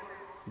মানুষের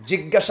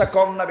জিজ্ঞাসা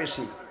কম না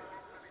বেশি?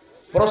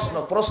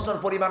 প্রশ্নের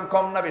পরিমাণ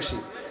কম না বেশি?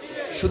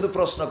 শুধু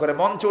প্রশ্ন করে,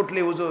 মঞ্চ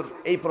উঠলে হুজুর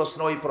এই প্রশ্ন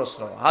ওই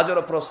প্রশ্ন,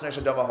 হাজারো প্রশ্ন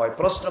এসে জমা হয়।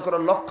 প্রশ্ন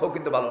করার লক্ষ্য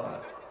কিন্তু ভালো না।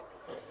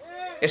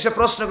 এসে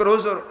প্রশ্ন করে,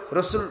 হুজুর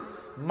রসুল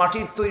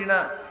মাটির তৈরি না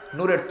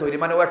নূরের তৈরি,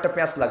 মানে ও একটা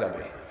প্যাঁচ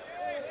লাগাবে।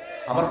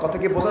 আমার কথা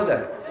কি বোঝা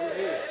যায়?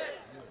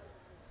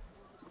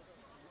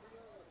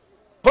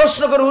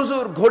 প্রশ্ন করে,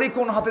 হুজুর ঘড়ি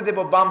কোন হাতে দেব,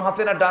 বাম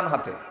হাতে না ডান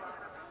হাতে?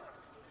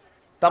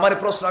 তা আমার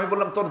প্রশ্ন, আমি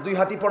বললাম তোর দুই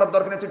হাতি পড়ার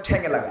দরকার নেই, তুই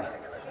ঠ্যাঙে লাগা।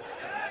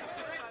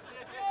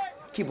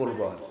 কি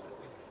বলবো আর?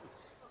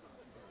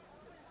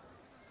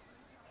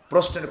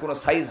 প্রশ্নের কোনো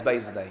সাইজ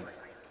বাইজ নাই।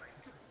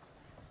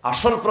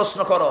 আসল প্রশ্ন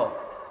করো,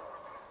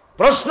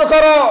 প্রশ্ন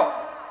করো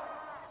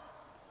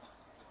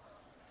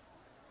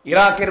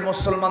ইরাকের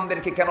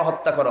মুসলমানদেরকে কেন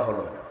হত্যা করা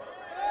হলো?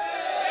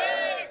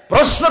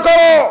 প্রশ্ন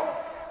করো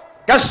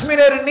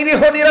কাশ্মীরের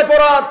নিরীহ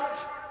নিরপরাধ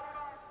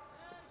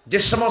যে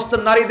সমস্ত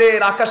নারীদের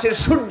আকাশের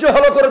সূর্য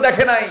হলো করে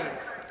দেখে নাই,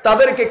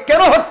 তাদেরকে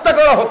কেন হত্যা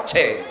করা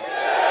হচ্ছে?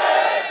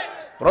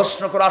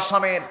 প্রশ্ন করো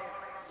আসামের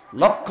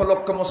লক্ষ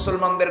লক্ষ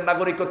মুসলমানদের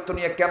নাগরিকত্ব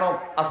নিয়ে কেন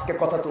আজকে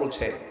কথা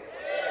তুলছে?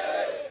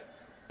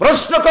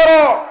 প্রশ্ন করো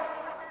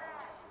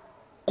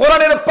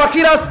কোরআনের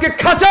পাখিরা আজকে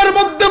খাঁচার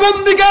মধ্যে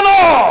বন্দী কেন?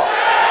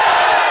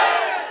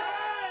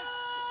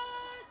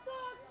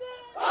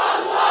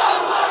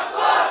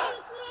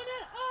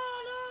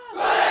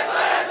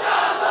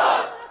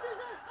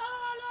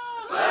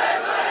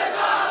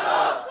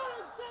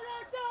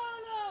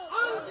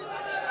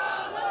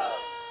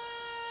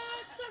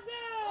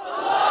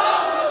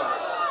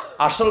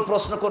 আসল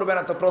প্রশ্ন করবে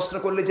না তো, প্রশ্ন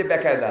করলে যে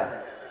বেকায়দা।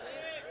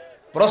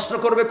 প্রশ্ন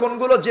করবে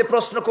কোনগুলো? যে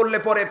প্রশ্ন করলে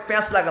পরে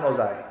প্যাঁচ লাগানো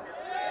যায়।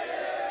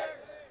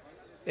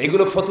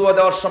 এগুলো ফতুয়া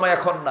দেওয়ার সময়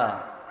এখন না।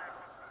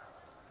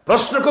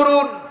 প্রশ্ন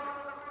করুন,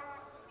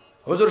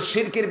 হুজুর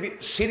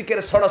শিরকের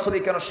ছড়াছড়ি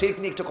কেন? শিরক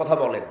নিয়ে একটু কথা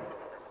বলেন,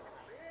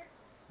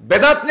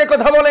 বেদাত নিয়ে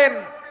কথা বলেন,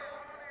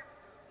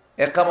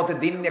 একামতে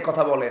দিন নিয়ে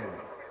কথা বলেন,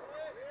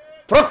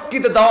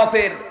 প্রকৃত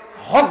দাওয়াতের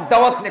হক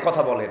দাওয়াত নিয়ে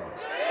কথা বলেন।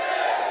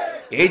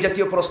 এই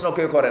জাতীয় প্রশ্ন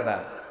কেউ করে না।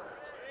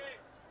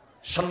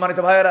 সম্মানিত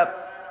ভাইয়েরা,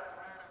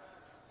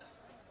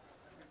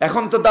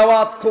 এখন তো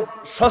দাওয়াত খুব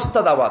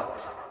সস্তা দাওয়াত।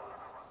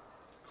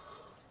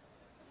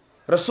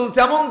 রাসূল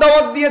তেমন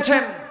দাওয়াত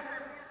দিয়েছেন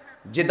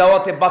যে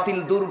দাওয়াতে বাতিল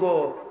দুর্গ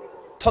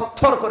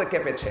থরথর করে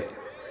কেঁপেছে।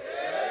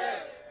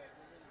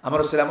 আমার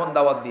রাসূল এমন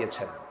দাওয়াত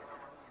দিয়েছেন।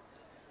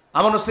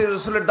 আমার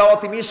রাসূলের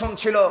দাওয়াতি মিশন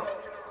ছিল,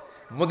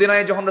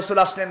 মদিনায় যখন রাসূল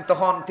আসলেন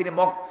তখন তিনি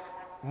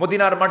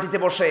মদিনার মাটিতে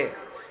বসে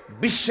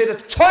বিশ্বের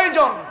 6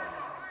 জন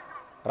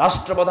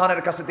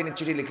রাষ্ট্রপ্রধানের কাছে তিনি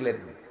চিঠি লিখলেন।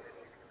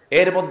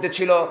 এর মধ্যে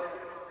ছিল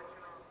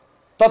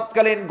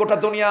তৎকালীন গোটা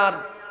দুনিয়ার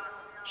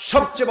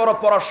সবচেয়ে বড়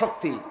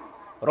পরাশক্তি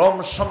রোম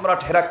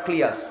সম্রাট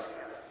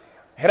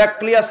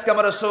হেরাক্লিয়াসকে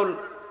আমার রাসূল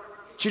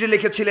চিঠি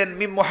লিখেছিলেন,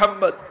 মিন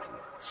মুহাম্মদ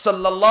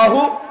সাল্লাল্লাহু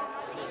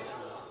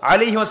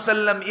আলাইহি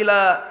ওয়াসাল্লাম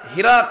ইলা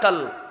হিরাকাল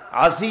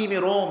আজিম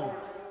রোম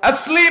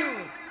আসলিম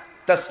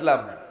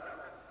তাসলাম।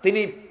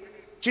 তিনি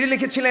চিঠি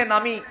লিখেছিলেন,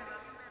 আমি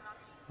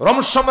রোম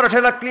সম্রাট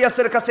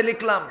হেরাক্লিয়াসের কাছে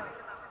লিখলাম,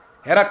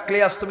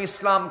 হেরাক্লিয়াস তুমি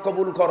ইসলাম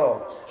কবুল করো,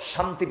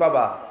 শান্তি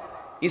পাবা।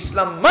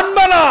 ইসলাম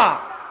মানবা না,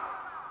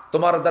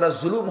 তোমার দ্বারা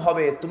জুলুম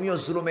হবে,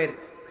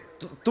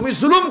 তুমি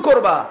জুলুম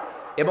করবা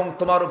এবং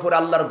তোমার উপরে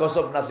আল্লাহর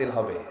গজব নাজিল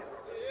হবে।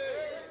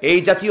 এই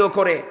জাতীয়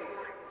করে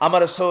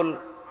আমার রাসূল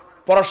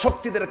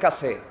পরাশক্তিদের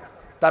কাছে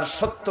তার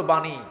সত্য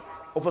বাণী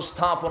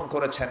উপস্থাপন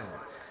করেছেন।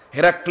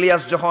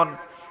 হেরাক্লিয়াস যখন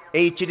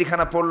এই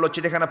চিঠিখানা পড়লো,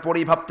 চিঠিখানা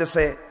পড়ি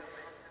ভাবতেছে,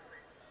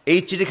 এই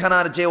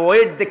চিঠিখানার যে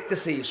ওয়েট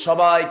দেখতেছি,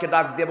 সবাইকে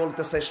ডাক দিয়ে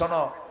বলতেছে,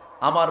 শোনো,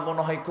 আমার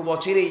মনে হয় খুব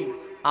অচিরেই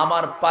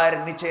আমার পায়ের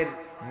নিচের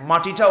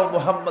মাটিটাও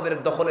মুহাম্মাদের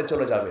দখলে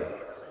চলে যাবে।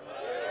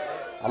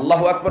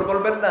 আল্লাহু আকবার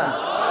বলবেন না?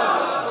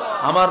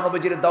 আমার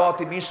নবীজির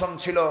দাওয়াতি মিশন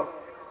ছিল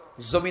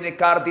জমিনে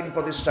কার দিন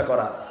প্রতিষ্ঠা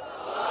করা।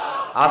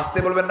 আসতে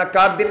বলবেন না,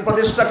 কার দিন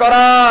প্রতিষ্ঠা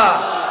করা।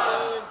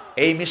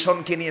 এই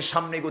মিশনকে নিয়ে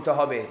সামনে এগোতে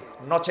হবে,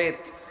 নচেত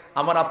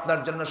আমার আপনার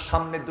জন্য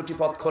সামনে দুটি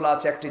পথ খোলা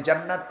আছে, একটি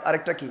জান্নাত আর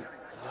একটা কি?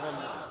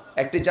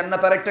 একটি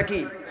জান্নাত আর একটা কি?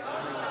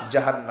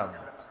 জাহান্নাম।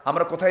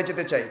 আমরা কোথায়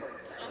যেতে চাই?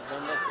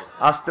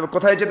 আসতে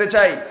কোথায় যেতে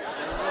চাই?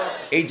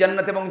 এই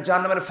জান্নাত এবং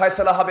জাহান্নামের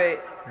ফয়সালা হবে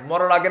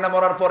মরার আগে না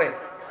মরার পরে?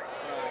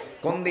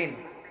 কোন দিন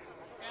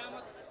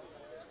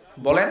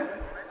বলেন?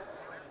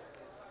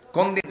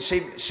 কোন দিন?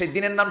 সেই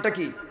দিনের নামটা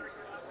কি?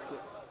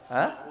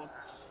 হ্যাঁ,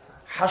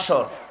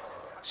 হাসর।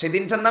 সেই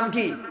দিনটার নাম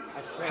কি?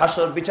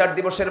 হাসর। বিচার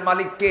দিবসের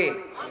মালিক কে?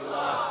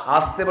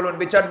 আসতে বলবেন,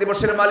 বিচার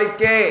দিবসের মালিক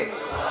কে?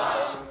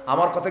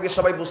 আমার কথা কি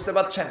সবাই বুঝতে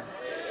পাচ্ছেন?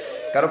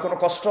 কারো কোনো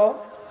কষ্ট,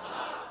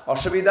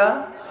 অসুবিধা,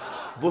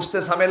 বুঝতে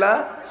ঝামেলা?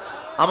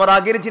 আমার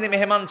আগের যিনি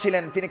মেহমান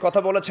ছিলেন তিনি কথা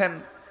বলেছেন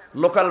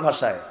লোকাল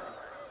ভাষায়।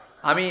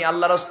 আমি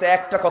আল্লাহর রাস্তে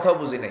একটা কথাও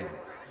বুঝি নাই,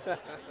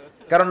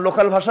 কারণ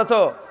লোকাল ভাষা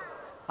তো,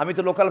 আমি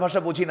তো লোকাল ভাষা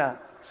বুঝি না।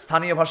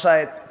 স্থানীয়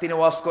ভাষায় তিনি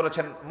ওয়াজ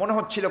করেছেন, মনে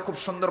হচ্ছিল খুব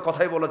সুন্দর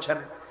কথাই বলেছেন।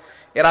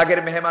 এর আগের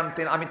মেহমান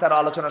আমি তার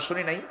আলোচনা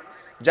শুনি নাই।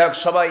 যাই হোক,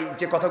 সবাই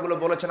যে কথাগুলো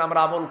বলেছেন আমরা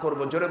আমল করব,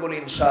 জোরে বলি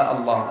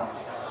ইনশাআল্লাহ।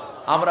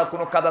 আমরা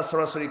কোনো কাদা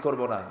ছড়াছড়ি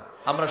করব না,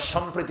 আমরা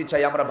সম্প্রীতি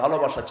চাই, আমরা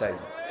ভালোবাসা চাই।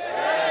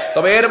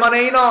 তবে এর মানে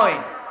এই নয়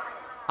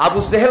আবু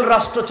জেহেল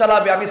রাষ্ট্র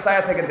চালাবে, আমি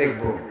ছায়া থেকে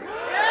দেখব।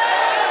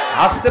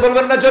 আসতে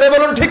বলবেন না, জোরে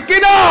বলুন ঠিক কি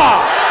না?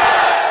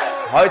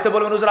 হয়তো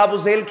বলবেন হুজুর আবু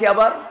জেহেল কি?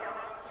 আবার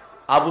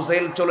আবু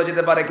জেহেল চলে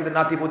যেতে পারে, কিন্তু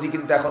নাতিপুতি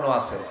কিন্তু এখনো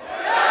আছে।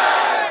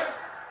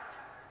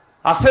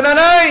 আছে না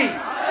নাই?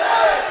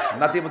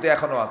 নাতিপুতি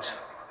এখনো আছে।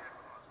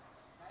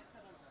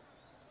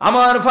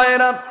 আমার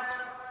ভাইয়েরা,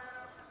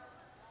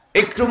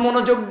 একটু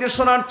মনোযোগ দিয়ে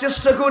শোনার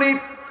চেষ্টা করি।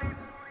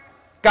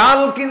 কাল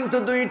কিন্তু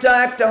দুইটা,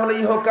 একটা হলো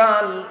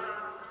ইহকাল,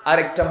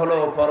 আরেকটা হলো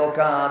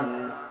পরকাল।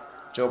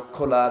 চোখ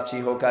খোলা আছি,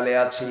 ইহকালে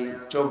আছি,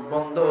 চোখ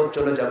বন্ধ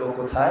চলে যাব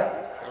কোথায়?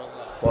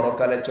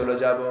 পরকালে চলে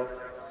যাব।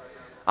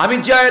 আমি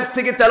যে আয়াত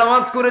থেকে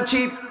তেলাওয়াত করেছি,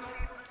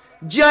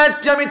 যে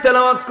আয়াতটি আমি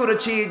তেলাওয়াত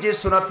করেছি, যে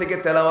সূরা থেকে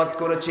তেলাওয়াত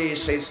করেছি,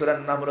 সেই সূরার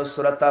নাম হলো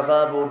সূরা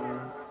তাগাবুন।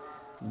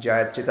 যে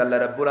আয়াতটি আল্লাহ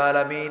রাব্বুল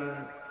আলামিন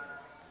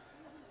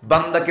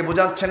বান্দাকে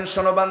বোঝাচ্ছেন,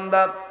 শোনো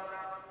বান্দা,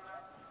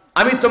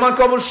 আমি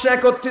তোমাকে অবশ্যই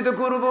একত্রিত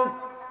করব,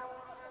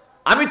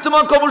 আমি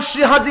তোমাকে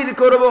অবশ্যই হাজির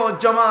করব,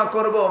 জমা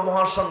করব,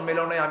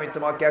 মহাসম্মেলনে আমি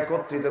তোমাকে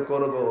একত্রিত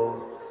করব।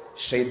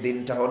 সেই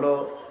দিনটা হলো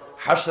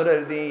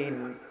হাসরের দিন,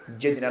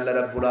 যেদিন আল্লাহ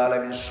রাব্বুল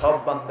আলামিন সব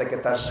বান্দাকে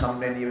তার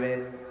সামনে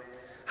নেবেন,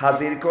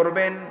 হাজির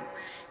করবেন,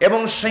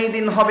 এবং সেই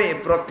দিন হবে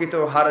প্রকৃত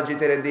হার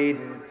জিতের দিন।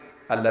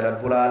 আল্লাহ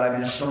রাব্বুল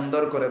আলামিন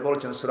সুন্দর করে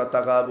বলছেন সূরা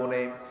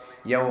তাগাবুনে,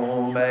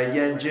 ইয়াউমা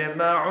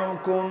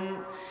ইয়াজমাউকুম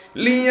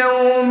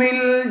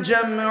লিয়াউমিল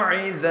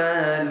জামঈ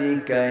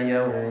যালিকা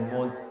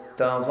ইয়াউমুত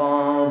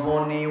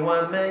তাগাবুনি ওয়া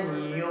মান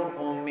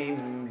ইউমিন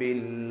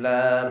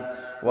বিল্লাহ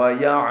ওয়া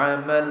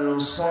ইয়ামাল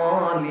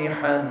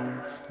সালিহান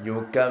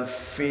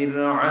يكفر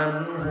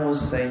عنه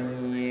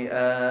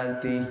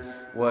سيئاته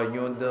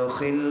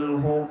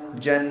ويدخله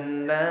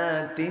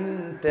جنات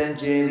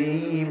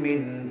تجري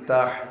من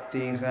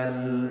تحتها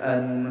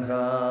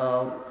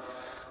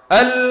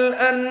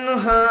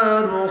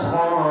الأنهار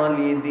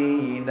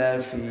خالدين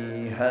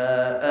فيها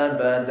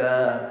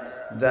أبدا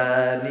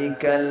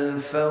ذلك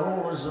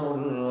الفوز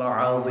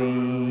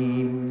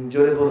العظيم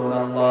جربنا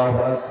الله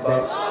أكبر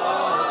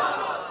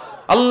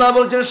الله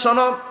বলছেন,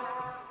 শোনো,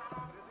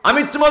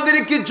 আমি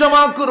তোমাদেরকে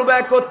জমা করব,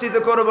 একত্রিত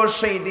করব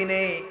সেই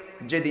দিনে,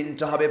 যে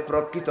দিনটা হবে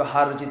প্রকৃত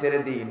হার জিতের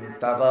দিন।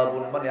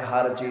 তাগাবুন মানে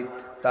হার জিত।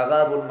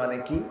 তাগাবুন মানে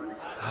কি?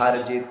 হার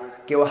জিত।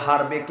 কেউ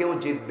হারবে, কেউ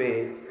জিতবে।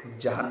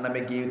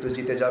 জাহান্নামে গিয়ে তো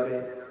জিতে যাবে,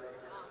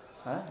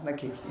 হ্যাঁ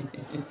নাকি?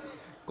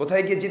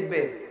 কোথায় গিয়ে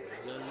জিতবে?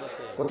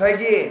 কোথায়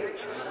গিয়ে?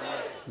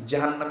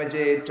 জাহান্নামে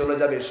যে চলে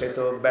যাবে সে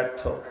তো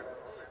ব্যর্থ,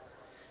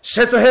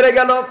 সে তো হেরে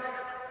গেল।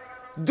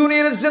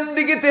 দুনিয়ার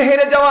জিন্দেগিতে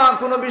হেরে যাওয়া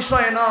কোনো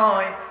বিষয়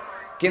নয়,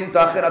 কিন্তু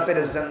আখিরাতের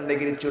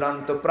জিন্দেগির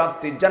চূড়ান্ত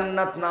প্রাপ্তি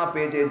জান্নাত না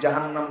পেয়ে যে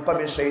জাহান্নাম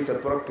পাবে, সেই তো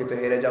প্রকৃত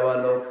হেরে যাওয়া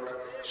লোক,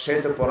 সে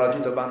তো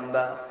পরাজিত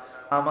বান্দা।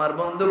 আমার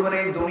বন্ধুগণ,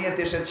 এই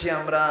দুনিয়াতে এসেছি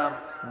আমরা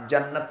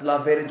জান্নাত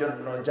লাভের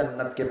জন্য।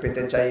 জান্নাতকে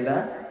পেতে চাই না?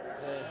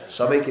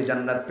 সবাইকে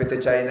জান্নাত পেতে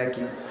চাই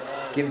নাকি?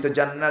 কিন্তু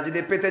জান্নাত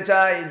যদি পেতে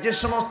চাই, যে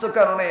সমস্ত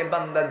কারণে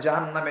বান্দা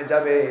জাহান্নামে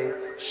যাবে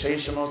সেই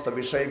সমস্ত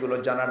বিষয়গুলো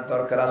জানার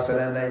দরকার আছে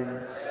না নাই?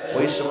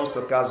 ওই সমস্ত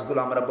কাজগুলো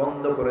আমরা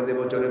বন্ধ করে দেব।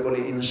 জোরে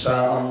বলি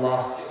ইনশাআল্লাহ,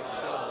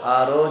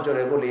 আরো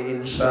জোরে বলি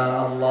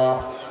ইনশাআল্লাহ।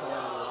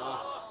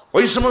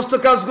 ওই সমস্ত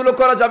কাজগুলো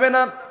করা যাবে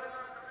না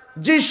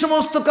যে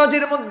সমস্ত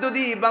কাজের মধ্য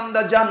দিয়ে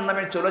বান্দা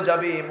জাহান্নামে চলে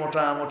যাবে।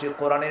 মোটামুটি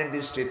কোরআনের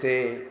দৃষ্টিতে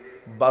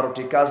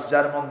 12টি কাজ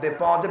যার মধ্যে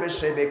পাওয়া যাবে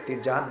সেই ব্যক্তি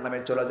জাহান্নামে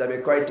চলে যাবে।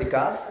 কয়টি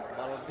কাজ?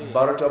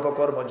 12টি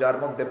অপকর্ম যার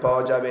মধ্যে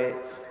পাওয়া যাবে।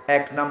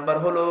 1 নাম্বার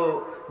হলো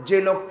যে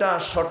লোকটা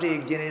সঠিক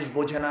জিনিস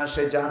বোঝে না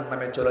সে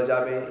জাহান্নামে চলে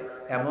যাবে।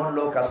 এমন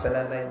লোক আছে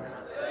না নাই?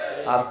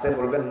 আসতে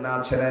বলবেন না,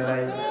 আছে না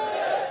নাই?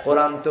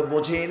 কোরআন তো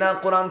বুঝি না,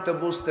 কোরআন তো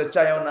বুঝতে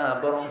চায়ও না,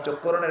 বরঞ্চ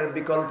কোরআনের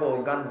বিকল্প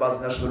গান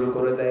বাজনা শুরু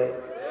করে দেয়।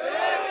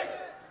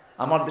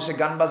 আমার দেশে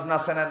গান বাজনা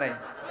আছে না নাই?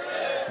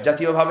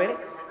 জাতীয়ভাবে,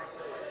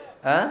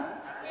 হ্যাঁ,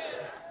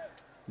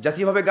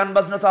 জাতীয়ভাবে গান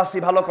বাজনা তো আছে,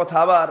 ভালো কথা।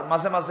 আবার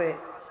মাঝে মাঝে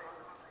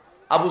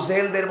আবু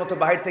জেহেলদের মতো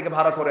বাহির থেকে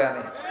ভাড়া করে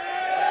আনে,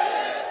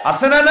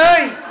 আছে না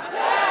নাই?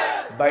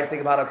 বাহির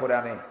থেকে ভাড়া করে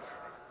আনে।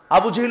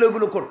 আবু জেহেল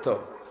ওগুলো করতো।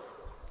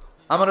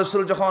 আমার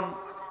রাসূল যখন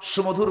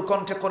সুমধুর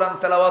কণ্ঠে কোরআন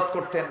তেলাওয়াত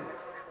করতেন,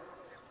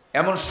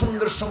 এমন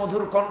সুন্দর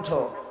সুমধুর কণ্ঠ,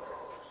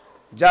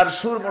 যার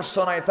সুর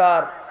মূর্ছনায়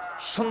তার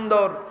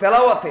সুন্দর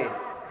তেলাওয়াতে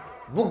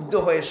মুগ্ধ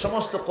হয়ে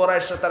সমস্ত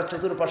কুরাইশরা তার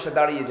চতুর্পাশে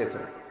দাঁড়িয়ে যেত।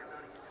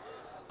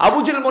 আবু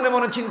জেহেল মনে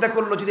মনে চিন্তা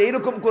করলো, যদি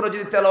এইরকম করে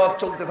যদি তেলাওয়াত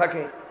চলতে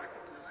থাকে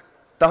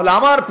তাহলে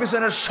আমার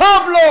পিছনের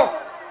সব লোক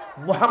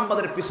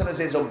মুহাম্মাদের পিছনে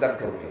যে যোগদান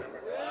করবে।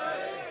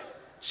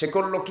 সে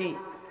করলো কি,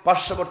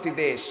 পার্শ্ববর্তী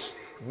দেশ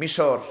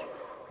মিশর,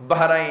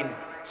 বাহরাইন,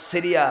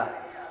 সিরিয়া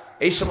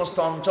এই সমস্ত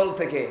অঞ্চল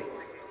থেকে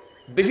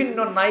বিভিন্ন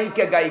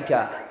নায়িকা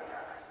গায়িকা,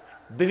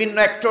 বিভিন্ন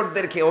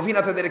অ্যাক্টরদেরকে,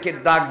 অভিনেতাদেরকে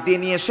ডাক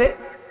দিয়ে নিয়ে এসে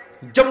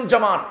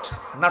জমজমাট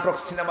নাটক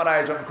সিনেমার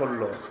আয়োজন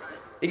করলো।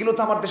 এগুলো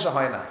তো আমার দেশে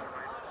হয় না।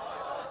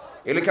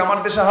 এগুলো কি আমার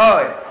দেশে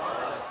হয়?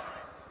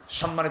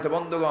 সম্মানিত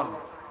বন্ধুগণ,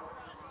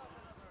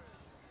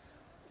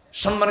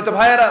 সম্মানিত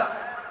ভাইয়েরা,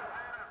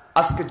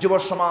 আজকে যুব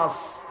সমাজ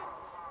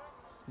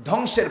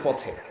ধ্বংসের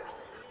পথে,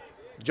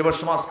 যুব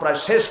সমাজ প্রায়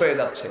শেষ হয়ে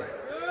যাচ্ছে।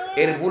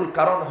 এর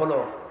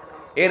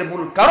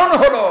মূল কারণ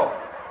হলো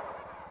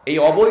এই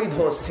অবৈধ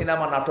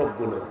সিনেমা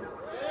নাটকগুলো,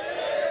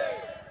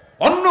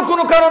 অন্য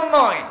কোনো কারণ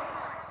নয়।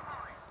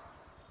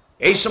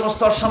 এই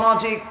সমস্ত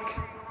সামাজিক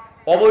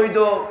অবৈধ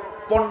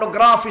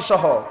পর্নোগ্রাফি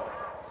সহ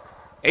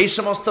এই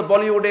সমস্ত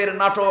বলিউডের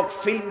নাটক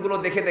ফিল্মগুলো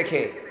দেখে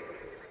দেখে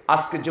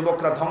আজকে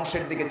যুবকরা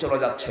ধ্বংসের দিকে চলে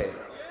যাচ্ছে।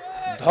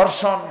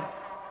 ধর্ষণ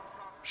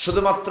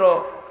শুধুমাত্র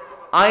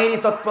আইনি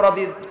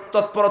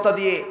তৎপরতা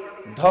দিয়ে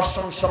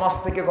ধর্ষণ সমাজ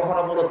থেকে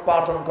কখনো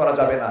মূলোৎপাটন করা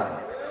যাবে না।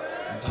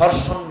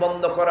 ধর্ষণ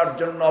বন্ধ করার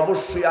জন্য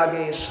অবশ্যই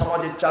আগে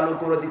সমাজে চালু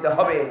করে দিতে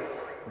হবে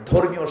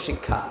ধর্মীয়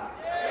শিক্ষা।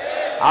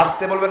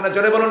 আসতে বলবেন না,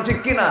 জোরে বলুন ঠিক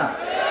কিনা?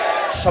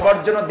 সবার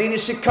জন্য দ্বীনি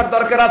শিক্ষার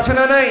দরকার আছে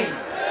না নাই?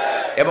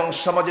 এবং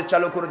সমাজে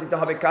চালু করে দিতে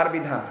হবে কার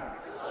বিধান?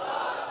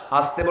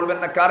 আসতে বলবেন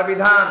না, কার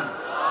বিধান?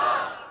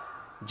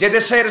 যে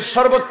দেশের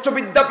সর্বোচ্চ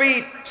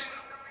বিদ্যাপীঠ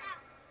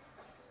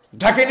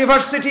ঢাকা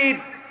ইউনিভার্সিটির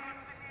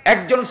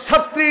একজন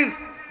ছাত্রীর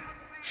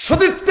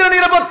সতীত্বের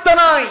নিরাপত্তা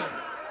নাই,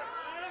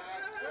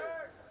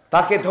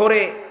 তাকে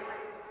ধরে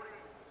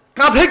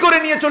কাঁধে করে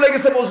নিয়ে চলে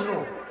গেছে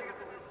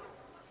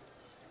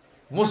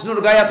মজনুর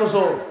গায়ে এত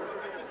জোর,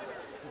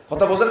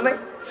 কথা বোঝেন নাই?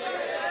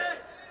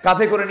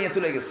 কাঁধে করে নিয়ে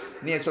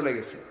চলে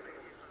গেছে।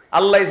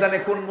 আল্লাহ জানে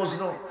কোন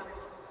মজনু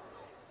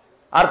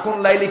আর কোন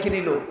লাইলিকে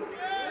নিল,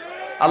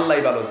 আল্লাহ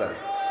ভালো জানে।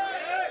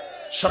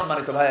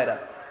 সম্মানিত ভাইয়েরা,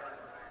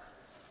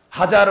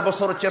 1000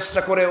 বছর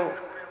চেষ্টা করেও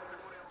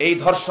এই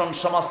ধর্ষণ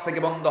সমাজ থেকে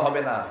বন্ধ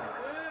হবে না।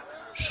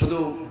 শুধু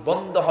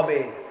বন্ধ হবে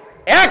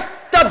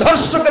একটা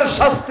ধর্ষকের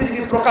শাস্তি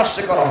যদি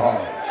প্রকাশ্যে করা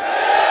হয়।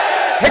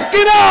 ঠিক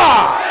কিনা?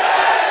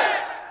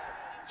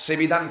 সে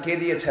বিধান কে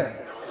দিয়েছেন?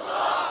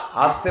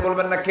 আসতে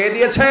বলবেন না, কে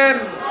দিয়েছেন?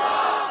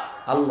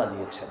 আল্লাহ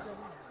দিয়েছেন।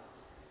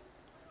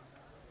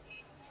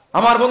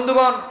 আমার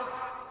বন্ধুগণ,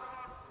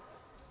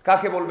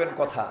 কাকে বলবেন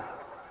কথা?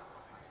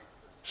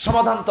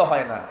 সমাধান তো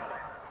হয় না।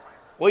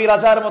 ওই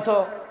রাজার মতো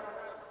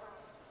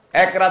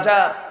এক রাজা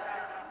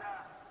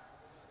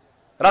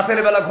রাতের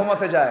বেলা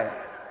ঘুমাতে যায়,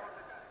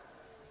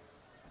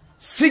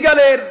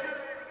 শ্রীগালের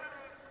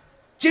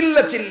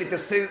চিল্লিতে,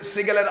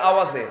 শ্রীগালের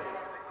আওয়াজে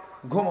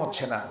ঘুম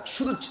হচ্ছে না।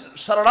 শুধু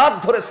সারা রাত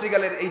ধরে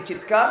শ্রীগালের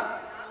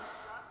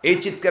এই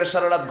চিৎকার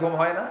সারা রাত ঘুম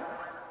হয় না।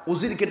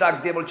 উজিরকে ডাক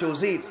দিয়ে বলছে,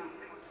 উজির,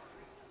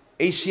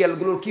 এই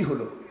শিয়ালগুলোর কি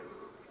হলো?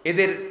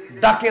 এদের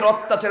ডাকের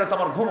অত্যাচারে তো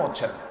আমার ঘুম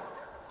হচ্ছে না,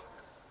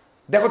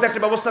 দেখো তো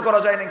একটা ব্যবস্থা করা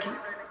যায় নাকি?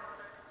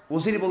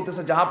 উজির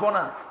বলতেছে,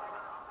 জাহাপনা,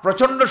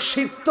 প্রচন্ড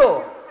শীত তো,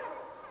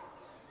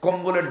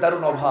 কম্বলের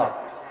দারুণ অভাব,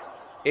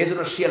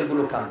 এজন্য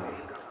শিয়ালগুলো কাঁদবে।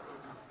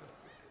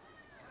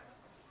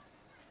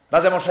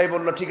 রাজামশাই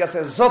বলল, ঠিক আছে,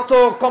 যত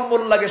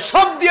কম্বল লাগে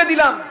সব দিয়ে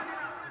দিলাম,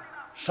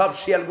 সব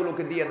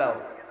শিয়ালগুলোকে দিয়ে দাও,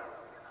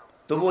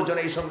 তবুও যেন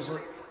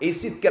এই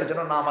চিৎকার যেন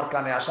না আমার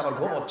কানে আসে, আমার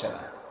ঘুম হচ্ছে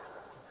না।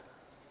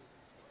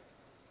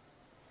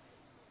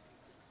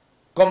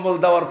 কম্বল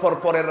দেওয়ার পর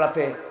পরের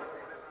রাতে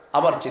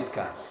আবার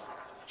চিৎকার।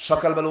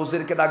 সকালবেলা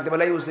উজিরকে ডাক দেবে,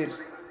 এই উজির,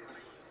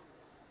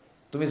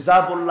 তুমি যা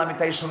বললাম আমি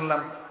তাই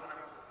শুনলাম,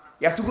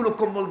 এতগুলো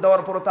কম্বল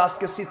দেওয়ার পর তো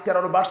আজকে চিৎকার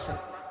আরো বাড়ছে,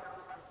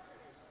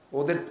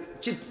 ওদের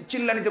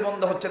চিল্লানিতে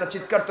বন্ধ হচ্ছে না,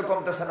 চিৎকার তো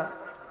কমতেছে না।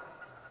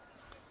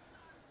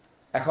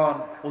 এখন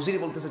উজির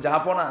বলতেছে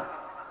জাহাপনা,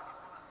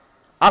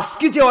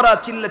 আজকে যে ওরা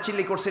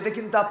চিল্লাচিল্লি করছে এটা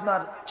কিন্তু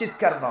আপনার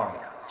চিৎকার নয়,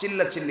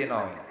 চিল্লাচিল্লি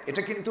নয়,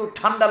 এটা কিন্তু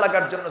ঠান্ডা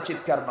লাগার জন্য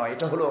চিৎকার নয়,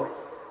 এটা হলো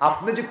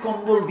আপনি যে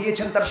কম্বল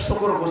দিয়েছেন তার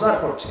শুকর গুজার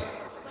করছে।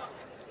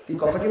 কি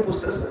কথা কি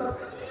বুঝতেছেন না?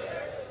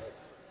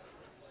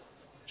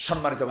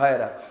 সম্মানিত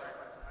ভাইয়েরা,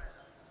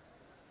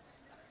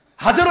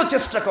 হাজারো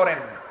চেষ্টা করেন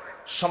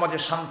সমাজে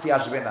শান্তি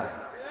আসবে না।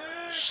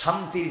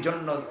 শান্তির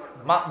জন্য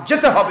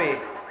যেতে হবে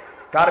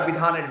কার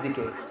বিধানের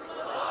দিকে?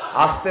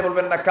 আসতে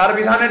বলবেন না, কার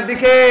বিধানের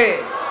দিকে?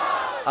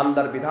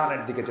 আল্লাহর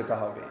বিধানের দিকে যেতে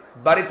হবে।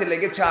 বাড়িতে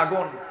লেগেছে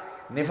আগুন,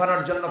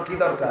 নেভানোর জন্য কি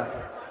দরকার?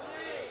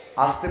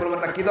 আসতে বলবেন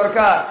না, কি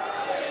দরকার?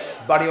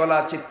 বাড়িওয়ালা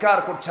চিৎকার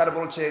করছে আর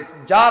বলছে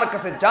যার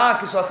কাছে যা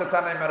কিছু আছে তা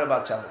নেই মেরে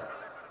বাঁচাও।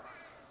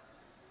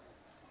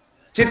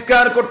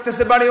 চিৎকার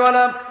করতেছে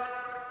বাড়িওয়ালা,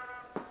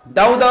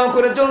 দাউ দাউ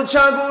করে জ্বলছে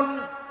আগুন।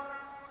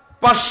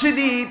 পাশে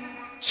দিয়ে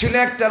ছিল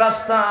একটা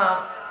রাস্তা,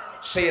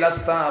 সেই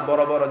রাস্তা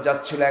বরাবর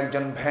যাচ্ছিল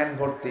একজন ভ্যান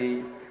ভর্তি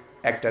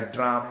একটা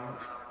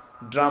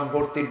ড্রাম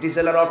ভর্তি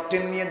ডিজেল আর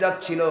অকটেন নিয়ে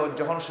যাচ্ছিল।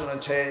 যখন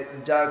শুনেছে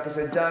যার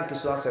কাছে যা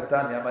কিছু আছে তা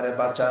নিয়ে আমারে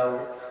বাঁচাও,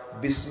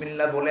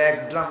 বিসমিল্লাহ বলে এক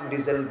ড্রাম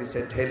ডিজেল দিছে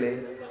ঢেলে।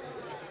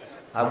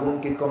 আগুন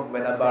কি কমবে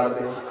না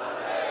বাড়বে?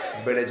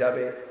 বেড়ে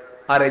যাবে।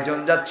 আরেকজন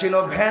যাচ্ছিল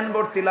ভ্যান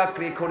ভর্তি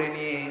লাকড়ি খড়ি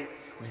নিয়ে,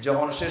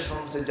 যখন সে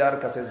শুনছে যার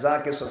কাছে যা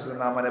কিছু আছে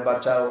না আমারে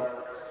বাঁচাও,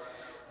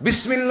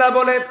 বিসমিল্লাহ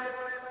বলে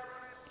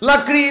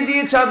লাকড়ি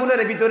দিয়েছে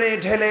আগুনের ভিতরে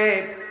ঢেলে।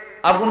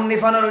 আগুন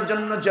নিভানোর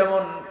জন্য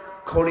যেমন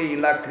খড়ি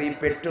লাকড়ি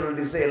পেট্রোল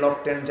ডিজেল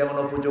অকটেন যেমন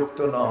উপযুক্ত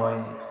নয়,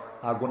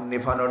 আগুন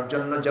নিভানোর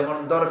জন্য যেমন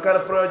দরকার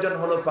প্রয়োজন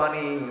হলো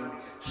পানি,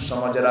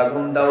 সমাজের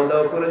আগুন দাও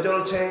দাও করে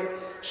জ্বলছে।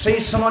 সেই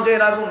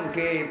সমাজের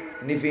আগুনকে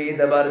নিভিয়ে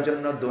দেবার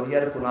জন্য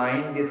দুনিয়ার কোন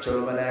আইন দিয়ে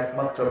চলবে না,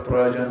 একমাত্র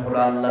প্রয়োজন হলো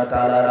আল্লাহ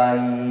তাআলার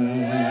আইন।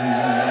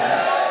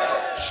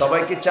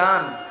 সবাই কি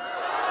চান?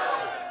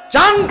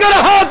 চান করে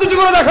হাত উঁচু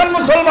করে দেখান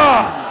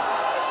মুসলমান।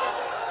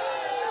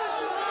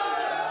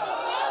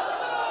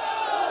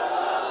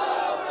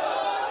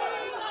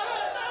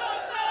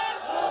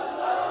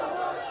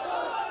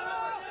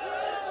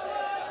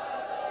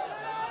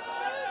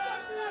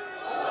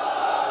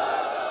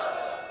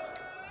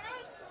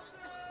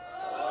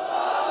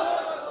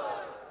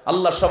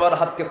 আল্লাহ সবার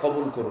হাতকে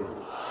কবুল করুন।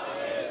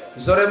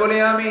 জোরে বলি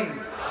আমিন,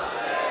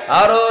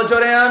 আরো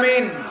জোরে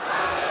আমিন।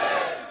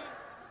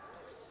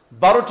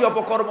 12টি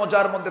অপকর্ম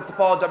যার মধ্যে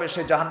পাওয়া যাবে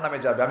সে জাহান্নামে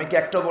যাবে। আমি কি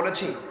একটাও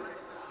বলেছি?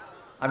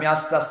 আমি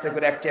আস্তে আস্তে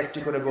করে একটি একটি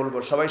করে বলবো।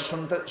 সবাই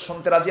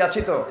শুনতে রাজি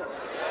আছি তো?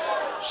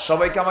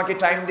 সবাইকে আমাকে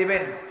টাইম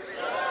দিবেন,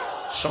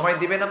 সময়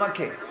দিবেন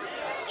আমাকে।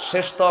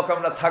 শেষ তক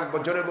আমরা থাকবো।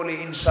 জোরে বলি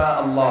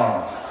ইনশাআল্লাহ।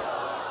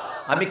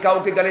 আমি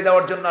কাউকে গালি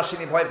দেওয়ার জন্য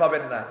আসিনি, ভয়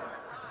পাবেন না।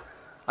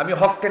 আমি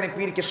হক্কানি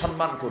পীরকে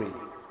সম্মান করি।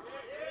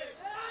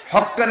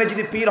 হক্কানি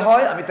যদি পীর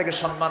হয় আমি তাকে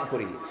সম্মান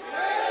করি,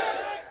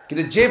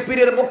 কিন্তু যে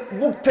পীরের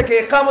মুখ থেকে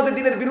ইকামতের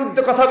দিনের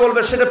বিরুদ্ধে কথা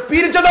বলবে সেটা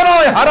পীরজাদা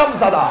নয়,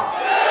 হারামজাদা।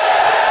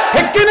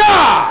 ঠিক কি না?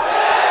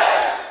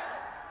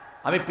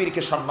 আমি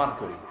পীরকে সম্মান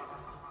করি।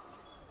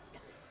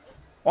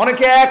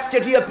 অনেকে এক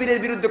চেটিয়া পীরের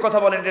বিরুদ্ধে কথা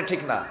বলেন, এটা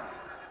ঠিক না।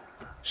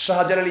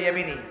 শাহজালাল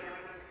ইয়ামিনী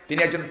তিনি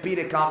একজন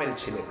পীরে কামেল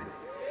ছিলেন।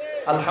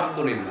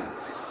 আলহামদুলিল্লাহ।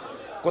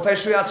 কোথায়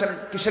শুয়ে আছেন?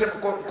 কিসের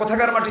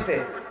কোথাকার মাটিতে?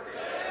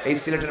 এই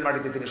সিলেটের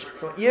মাটিতে। তিনি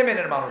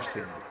ইয়েমেনের মানুষ।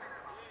 তিনি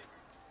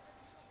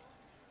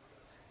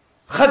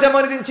খাজা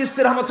মঈনুদ্দিন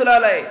চিশতি রহমাতুল্লাহ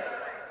আলাইহি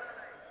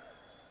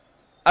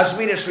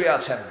আজমিরে শুয়ে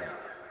আছেন।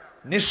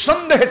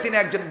 নিঃসন্দেহে তিনি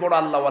একজন বড়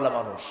আল্লাহওয়ালা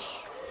মানুষ।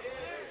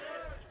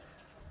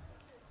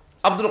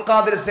 আব্দুল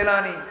কাদের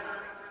জিলানী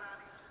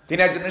তিনি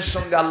একজন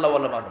নিঃসন্দেহে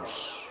আল্লাহওয়ালা মানুষ,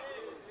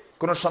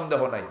 কোনো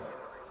সন্দেহ নাই।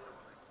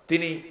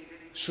 তিনি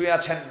শুয়ে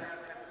আছেন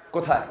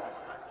কোথায়?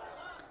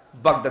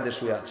 বাগদাদে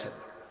শুয়ে আছেন।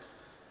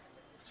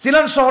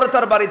 সিলান শহরে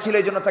তার বাড়ি ছিল,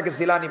 এই জন্য তাকে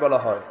জিলানি বলা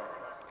হয়।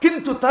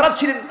 কিন্তু তারা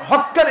ছিলেন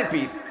হক্কানি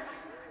পীর।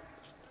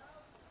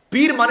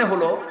 পীর মানে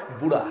হলো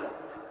বুড়া।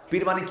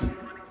 পীর মানে কি?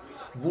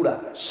 বুড়া।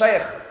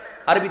 শেখ,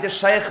 আরবিতে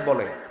শেখ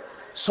বলে।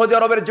 সৌদি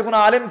আরবের যে কোনো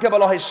আলেমকে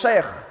বলা হয়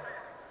শেখ।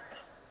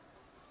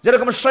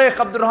 যেরকম শেখ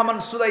আব্দুর রহমান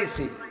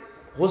সুদাইসি,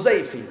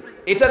 হুজাইফি,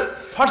 এটার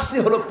ফার্সি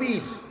হলো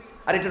পীর,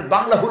 আর এটার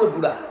বাংলা হলো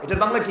বুড়া। এটার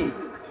বাংলা কি?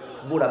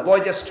 বুড়া,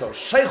 বয়োজ্যেষ্ঠ।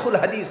 শেখুল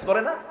হাদিস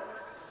বলে না?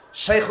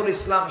 শেখুল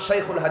ইসলাম,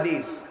 শেখুল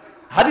হাদিস।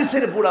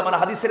 হাদিসের বুড়া মানে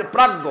হাদিসের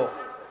প্রাজ্ঞ,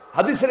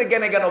 হাদিসের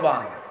জ্ঞানে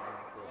জ্ঞানবান।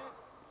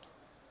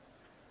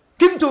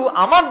 কিন্তু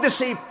আমার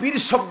দেশে এই পীর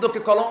শব্দকে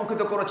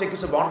কলঙ্কিত করেছে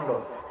কিছু ভণ্ড।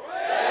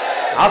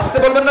 আসতে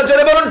বলবেন না,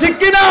 জোরে বলুন ঠিক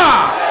কি না?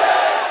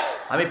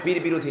 আমি পীর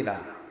বিরোধী না,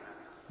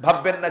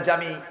 ভাববেন না যে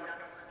আমি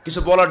কিছু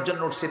বলার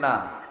জন্য উঠছি না।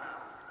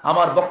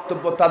 আমার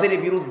বক্তব্য তাদেরই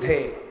বিরুদ্ধে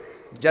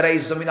যারা এই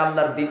জমিন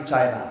আল্লাহর দিন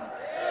চায় না।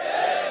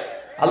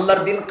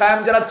 আল্লাহর দিন কায়েম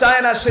যারা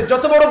চায় না, সে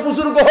যত বড়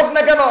বুজুর্গ হোক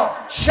না কেন,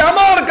 সে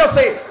আমার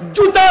কাছে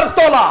জুতার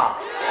তলা।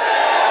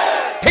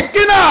 ঠিক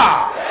কি না?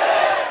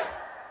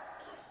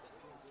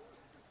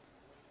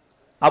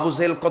 আবু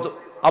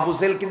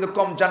জেহেল কিন্তু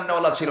কম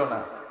জান্নাওয়ালা ছিল না।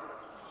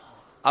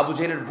 আবু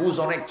জেহেলের বুঝ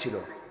অনেক ছিল,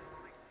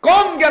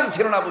 কম জ্ঞান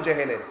ছিল না আবু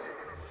জেহেলের।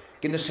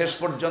 কিন্তু শেষ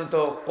পর্যন্ত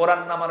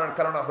কোরআন না মানার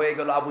কারণে হয়ে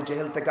গেল আবু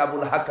জেহেল থেকে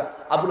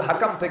আবুল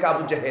হাকাম থেকে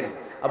আবু জেহেল,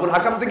 আবুল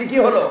হাকাম থেকে কি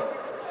হলো?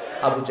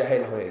 আবু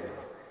জাহেল হয়ে গেল।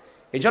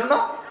 এই জন্য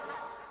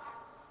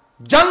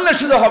জানলে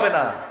শুধু হবে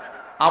না,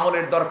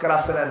 আমলের দরকার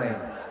আছে না নাই?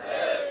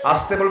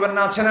 আসতে বলবেন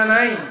না, আছে না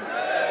নাই?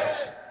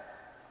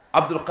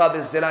 আব্দুল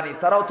কাদের জেলানী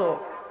তারাও তো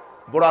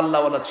বড়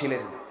আল্লাহওয়ালা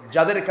ছিলেন,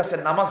 যাদের কাছে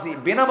নামাজি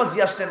বেনামাজি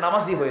আসলে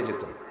নামাজি হয়ে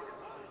যেত,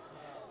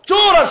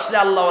 চোর আসলে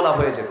আল্লাহওয়ালা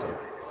হয়ে যেত।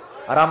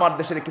 আর আমার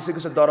দেশের কিছু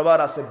কিছু দরবার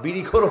আছে,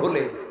 বিড়িখোর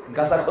হলে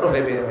গাঁজাখোর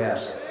হয়ে বের হয়ে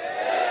আসে,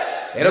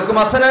 এরকম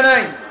আছে না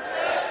নাই?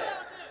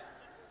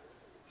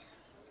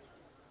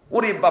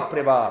 ওরে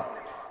বাপরে বাপ,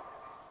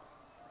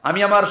 আমি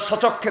আমার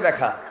সচক্ষে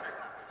দেখা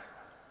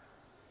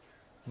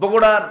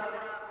বগুড়ার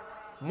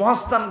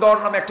মহাস্থানগড়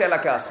নামে একটা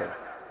এলাকা আছে,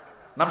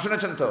 নাম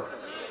শুনেছেন তো?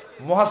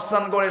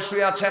 মহাস্থানগড়ে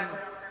শুয়ে আছেন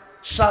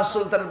শাহ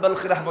সুলতান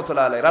বলখি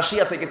রহমতুল্লাহ আলাইহি,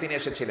 রাশিয়া থেকে তিনি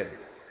এসেছিলেন।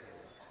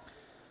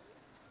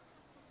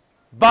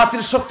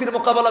 বাতিল শক্তির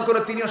মোকাবেলা করে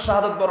তিনিও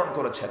শাহাদাত বরণ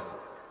করেছেন।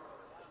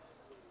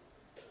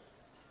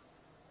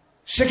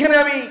 সেখানে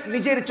আমি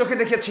নিজের চোখে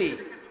দেখেছি,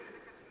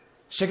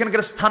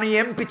 সেখানকার স্থানীয়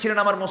এমপি ছিলেন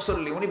আমার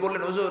মুসল্লি, উনি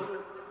বললেন, হুজুর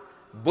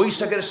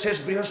বৈশাখের শেষ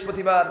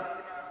বৃহস্পতিবার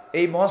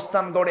এই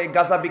মহাস্থানগড়ে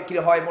গাঁজা বিক্রি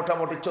হয়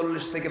মোটামুটি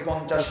 40 থেকে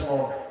 50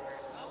 মণ।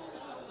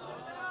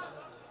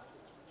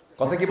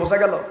 কথা কি বোঝা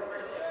গেল?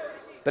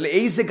 তাহলে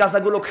এই যে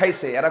গাঁজাগুলো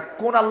খাইছে এরা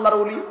কোন আল্লাহর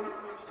ওলি?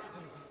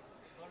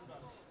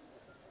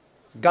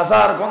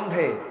 গাঁজার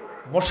গন্ধে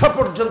মশা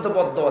পর্যন্ত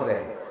বদদোয়া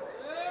দেয়,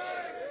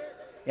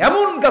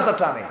 এমন গাঁজা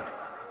টানে।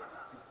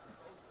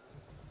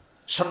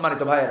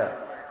 সম্মানিত ভাইয়েরা,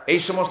 এই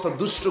সমস্ত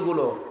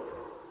দুষ্টগুলো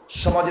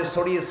সমাজে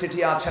ছড়িয়ে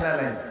ছিটিয়ে আছে না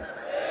নাই?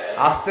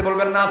 আসতে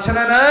বলবেন না, আছে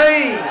না নাই?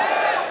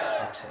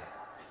 আছে।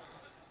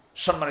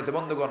 সম্মানিত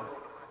বন্ধুগণ,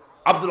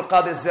 আব্দুল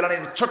কাদের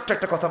জেলানীর ছোট্ট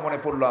একটা কথা মনে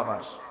পড়লো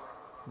আমার,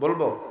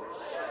 বলবো?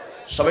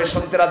 সবাই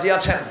শুনতে রাজি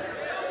আছেন?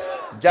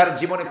 যার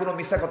জীবনে কোনো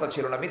মিথ্যা কথা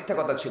ছিল না, মিথ্যা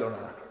কথা ছিল না।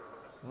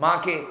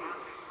 মাকে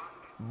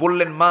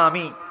বললেন, মা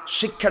আমি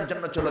শিক্ষার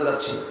জন্য চলে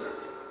যাচ্ছি,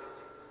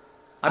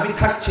 আমি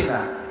থাকছি না।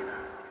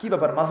 কি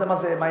ব্যাপার, মাঝে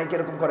মাঝে মাইকে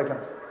এরকম করে কেন?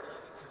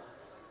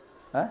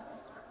 হ্যাঁ,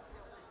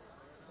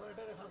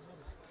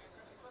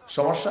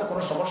 সমস্যা?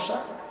 কোনো সমস্যা?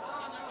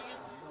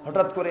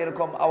 হঠাৎ করে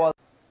এরকম আওয়াজ?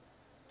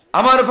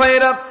 আমার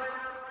ভাইয়েরা,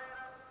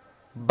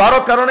 12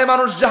 কারণে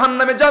মানুষ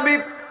জাহান্নামে যাবে।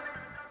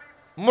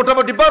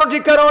 মোটামুটি 12টি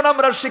কারণ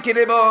আমরা শিখে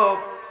নেব।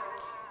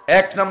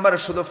 1 নম্বরে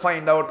শুধু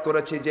ফাইন্ড আউট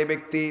করেছি, যে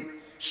ব্যক্তি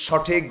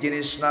সঠিক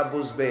জিনিস না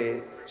বুঝবে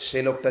সে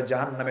লোকটা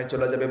জাহান্নামে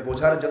চলে যাবে।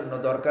 বোঝার জন্য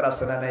দরকার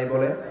আছে না নাই?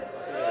 বলে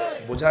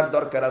বোঝার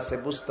দরকার আছে,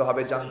 বুঝতে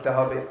হবে, জানতে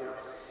হবে।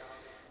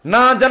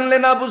 না জানলে,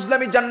 না বুঝলে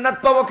আমি জান্নাত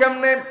পাবো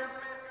কেমনে?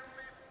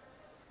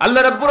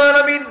 আল্লাহ রাব্বুল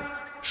আলামিন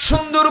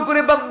সুন্দর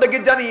করে বান্দাকে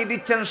জানিয়ে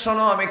দিচ্ছেন,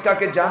 শোনো আমি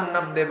কাকে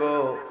জাহান্নাম দেব।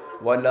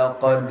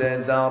 ওয়ালাকাদ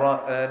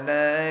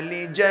যারানা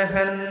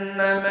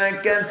লিজাহান্নামা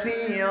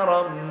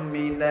কাসীরাম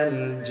মিনাল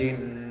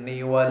জিন্নি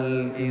ওয়াল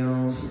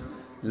ইনস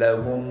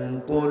লাহুম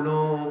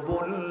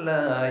কুলুবুন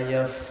লা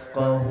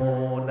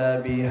ইয়াফকাহুনা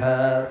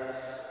বিহা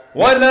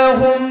ওয়া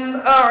লাহুম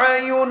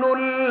আ'য়ুনুন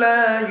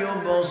লা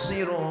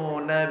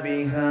ইউবসিরুনা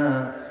বিহা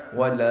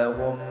ওয়া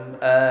লাহুম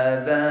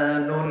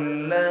আযানুন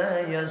লা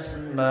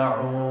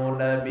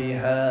ইয়াসমাউনা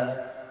বিহা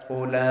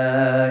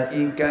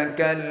উলাইকা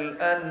কাল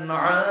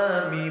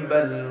আনআমি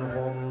বাল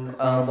হুম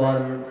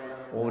আদাল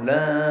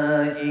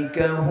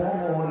উলাইকা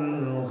হুমুল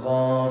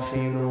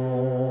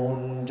গাফিলুন।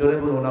 জোরে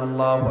বলুন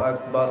আল্লাহু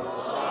আকবার।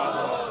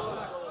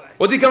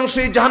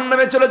 অধিকাংশই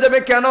জাহান্নামে চলে যাবে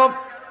কেন?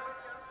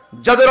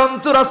 যাদের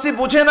অন্তর আছে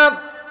বোঝে না,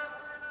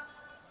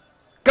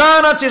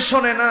 কান আছে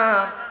শোনে না,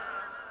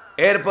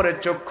 এরপরে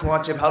চক্ষু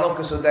আছে ভালো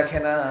কিছু দেখে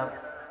না।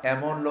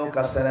 এমন লোক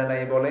আছে না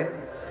নাই? বলেন।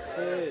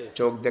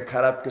 চোখ দিয়ে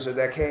খারাপ কিছু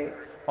দেখে,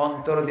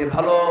 অন্তর দিয়ে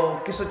ভালো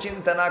কিছু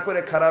চিন্তা না করে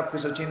খারাপ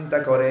কিছু চিন্তা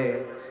করে,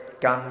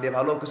 কান দিয়ে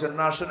ভালো কিছু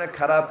না শুনে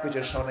খারাপ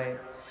কিছু শোনে।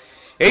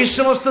 এই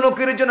সমস্ত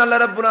লোকের জন্য আল্লাহ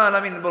রাব্বুল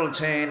আলামিন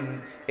বলছেন,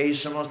 এই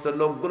সমস্ত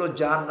লোকগুলো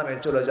জাহান্নামে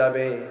চলে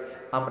যাবে।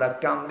 আমরা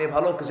কান দিয়ে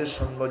ভালো কিছু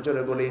শুনবো,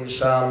 জোরে বলি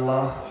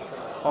ইনশাআল্লাহ।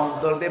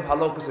 অন্তর দিয়ে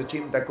ভালো কিছু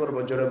চিন্তা করবো,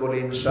 জোরে বলি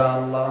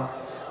ইনশাআল্লাহ।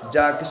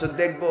 যা কিছু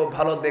দেখবো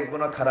ভালো দেখবো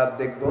না খারাপ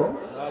দেখবো?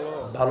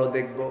 ভালো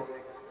দেখবো।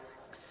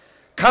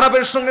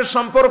 খারাপের সঙ্গে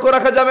সম্পর্ক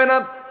রাখা যাবে না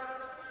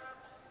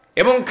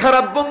এবং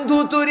খারাপ বন্ধু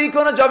তৈরি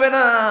করা যাবে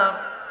না।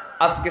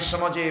 আজকের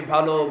সমাজে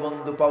ভালো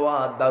বন্ধু পাওয়া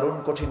দারুণ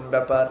কঠিন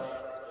ব্যাপার।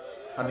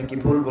 আমি কি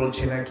ভুল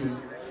বলছি নাকি?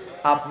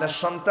 আপনার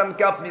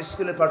সন্তানকে আপনি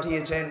স্কুলে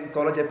পাঠিয়েছেন,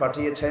 কলেজে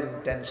পাঠিয়েছেন,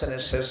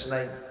 টেনশনের শেষ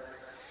নাই।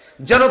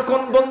 যেন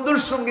কোন বন্ধুর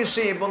সঙ্গে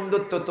সেই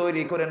বন্ধুত্ব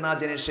তৈরি করে না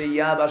জেনে সেই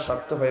ইয়াবা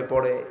শক্ত হয়ে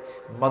পড়ে,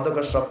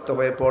 মাদকাসক্ত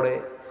হয়ে পড়ে,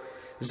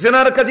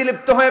 জিনার কাজে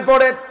লিপ্ত হয়ে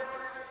পড়ে।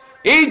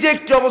 এই যে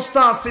একটি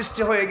অবস্থা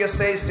সৃষ্টি হয়ে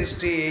গেছে, এই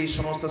সৃষ্টি, এই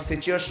সমস্ত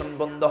সিচুয়েশন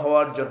বন্ধ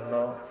হওয়ার জন্য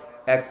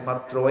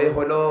একমাত্র ওয়ে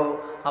হলো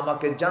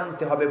আমাকে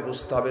জানতে হবে,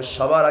 বুঝতে হবে।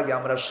 সবার আগে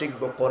আমরা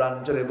শিখবো কোরআন।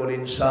 জোরে বলি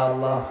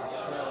ইনশাআল্লাহ।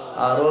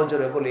 আরো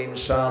জোরে বলি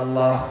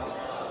ইনশাআল্লাহ।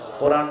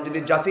 কোরআন যদি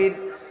জাতির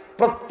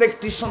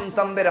প্রত্যেকটি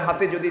সন্তানদের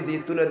হাতে যদি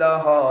তুলে দেওয়া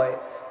হয়,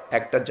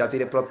 একটা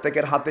জাতির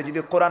প্রত্যেকের হাতে যদি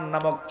কোরআন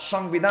নামক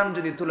সংবিধান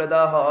যদি তুলে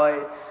দেওয়া হয়,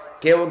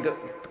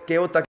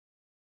 কেউ তাকে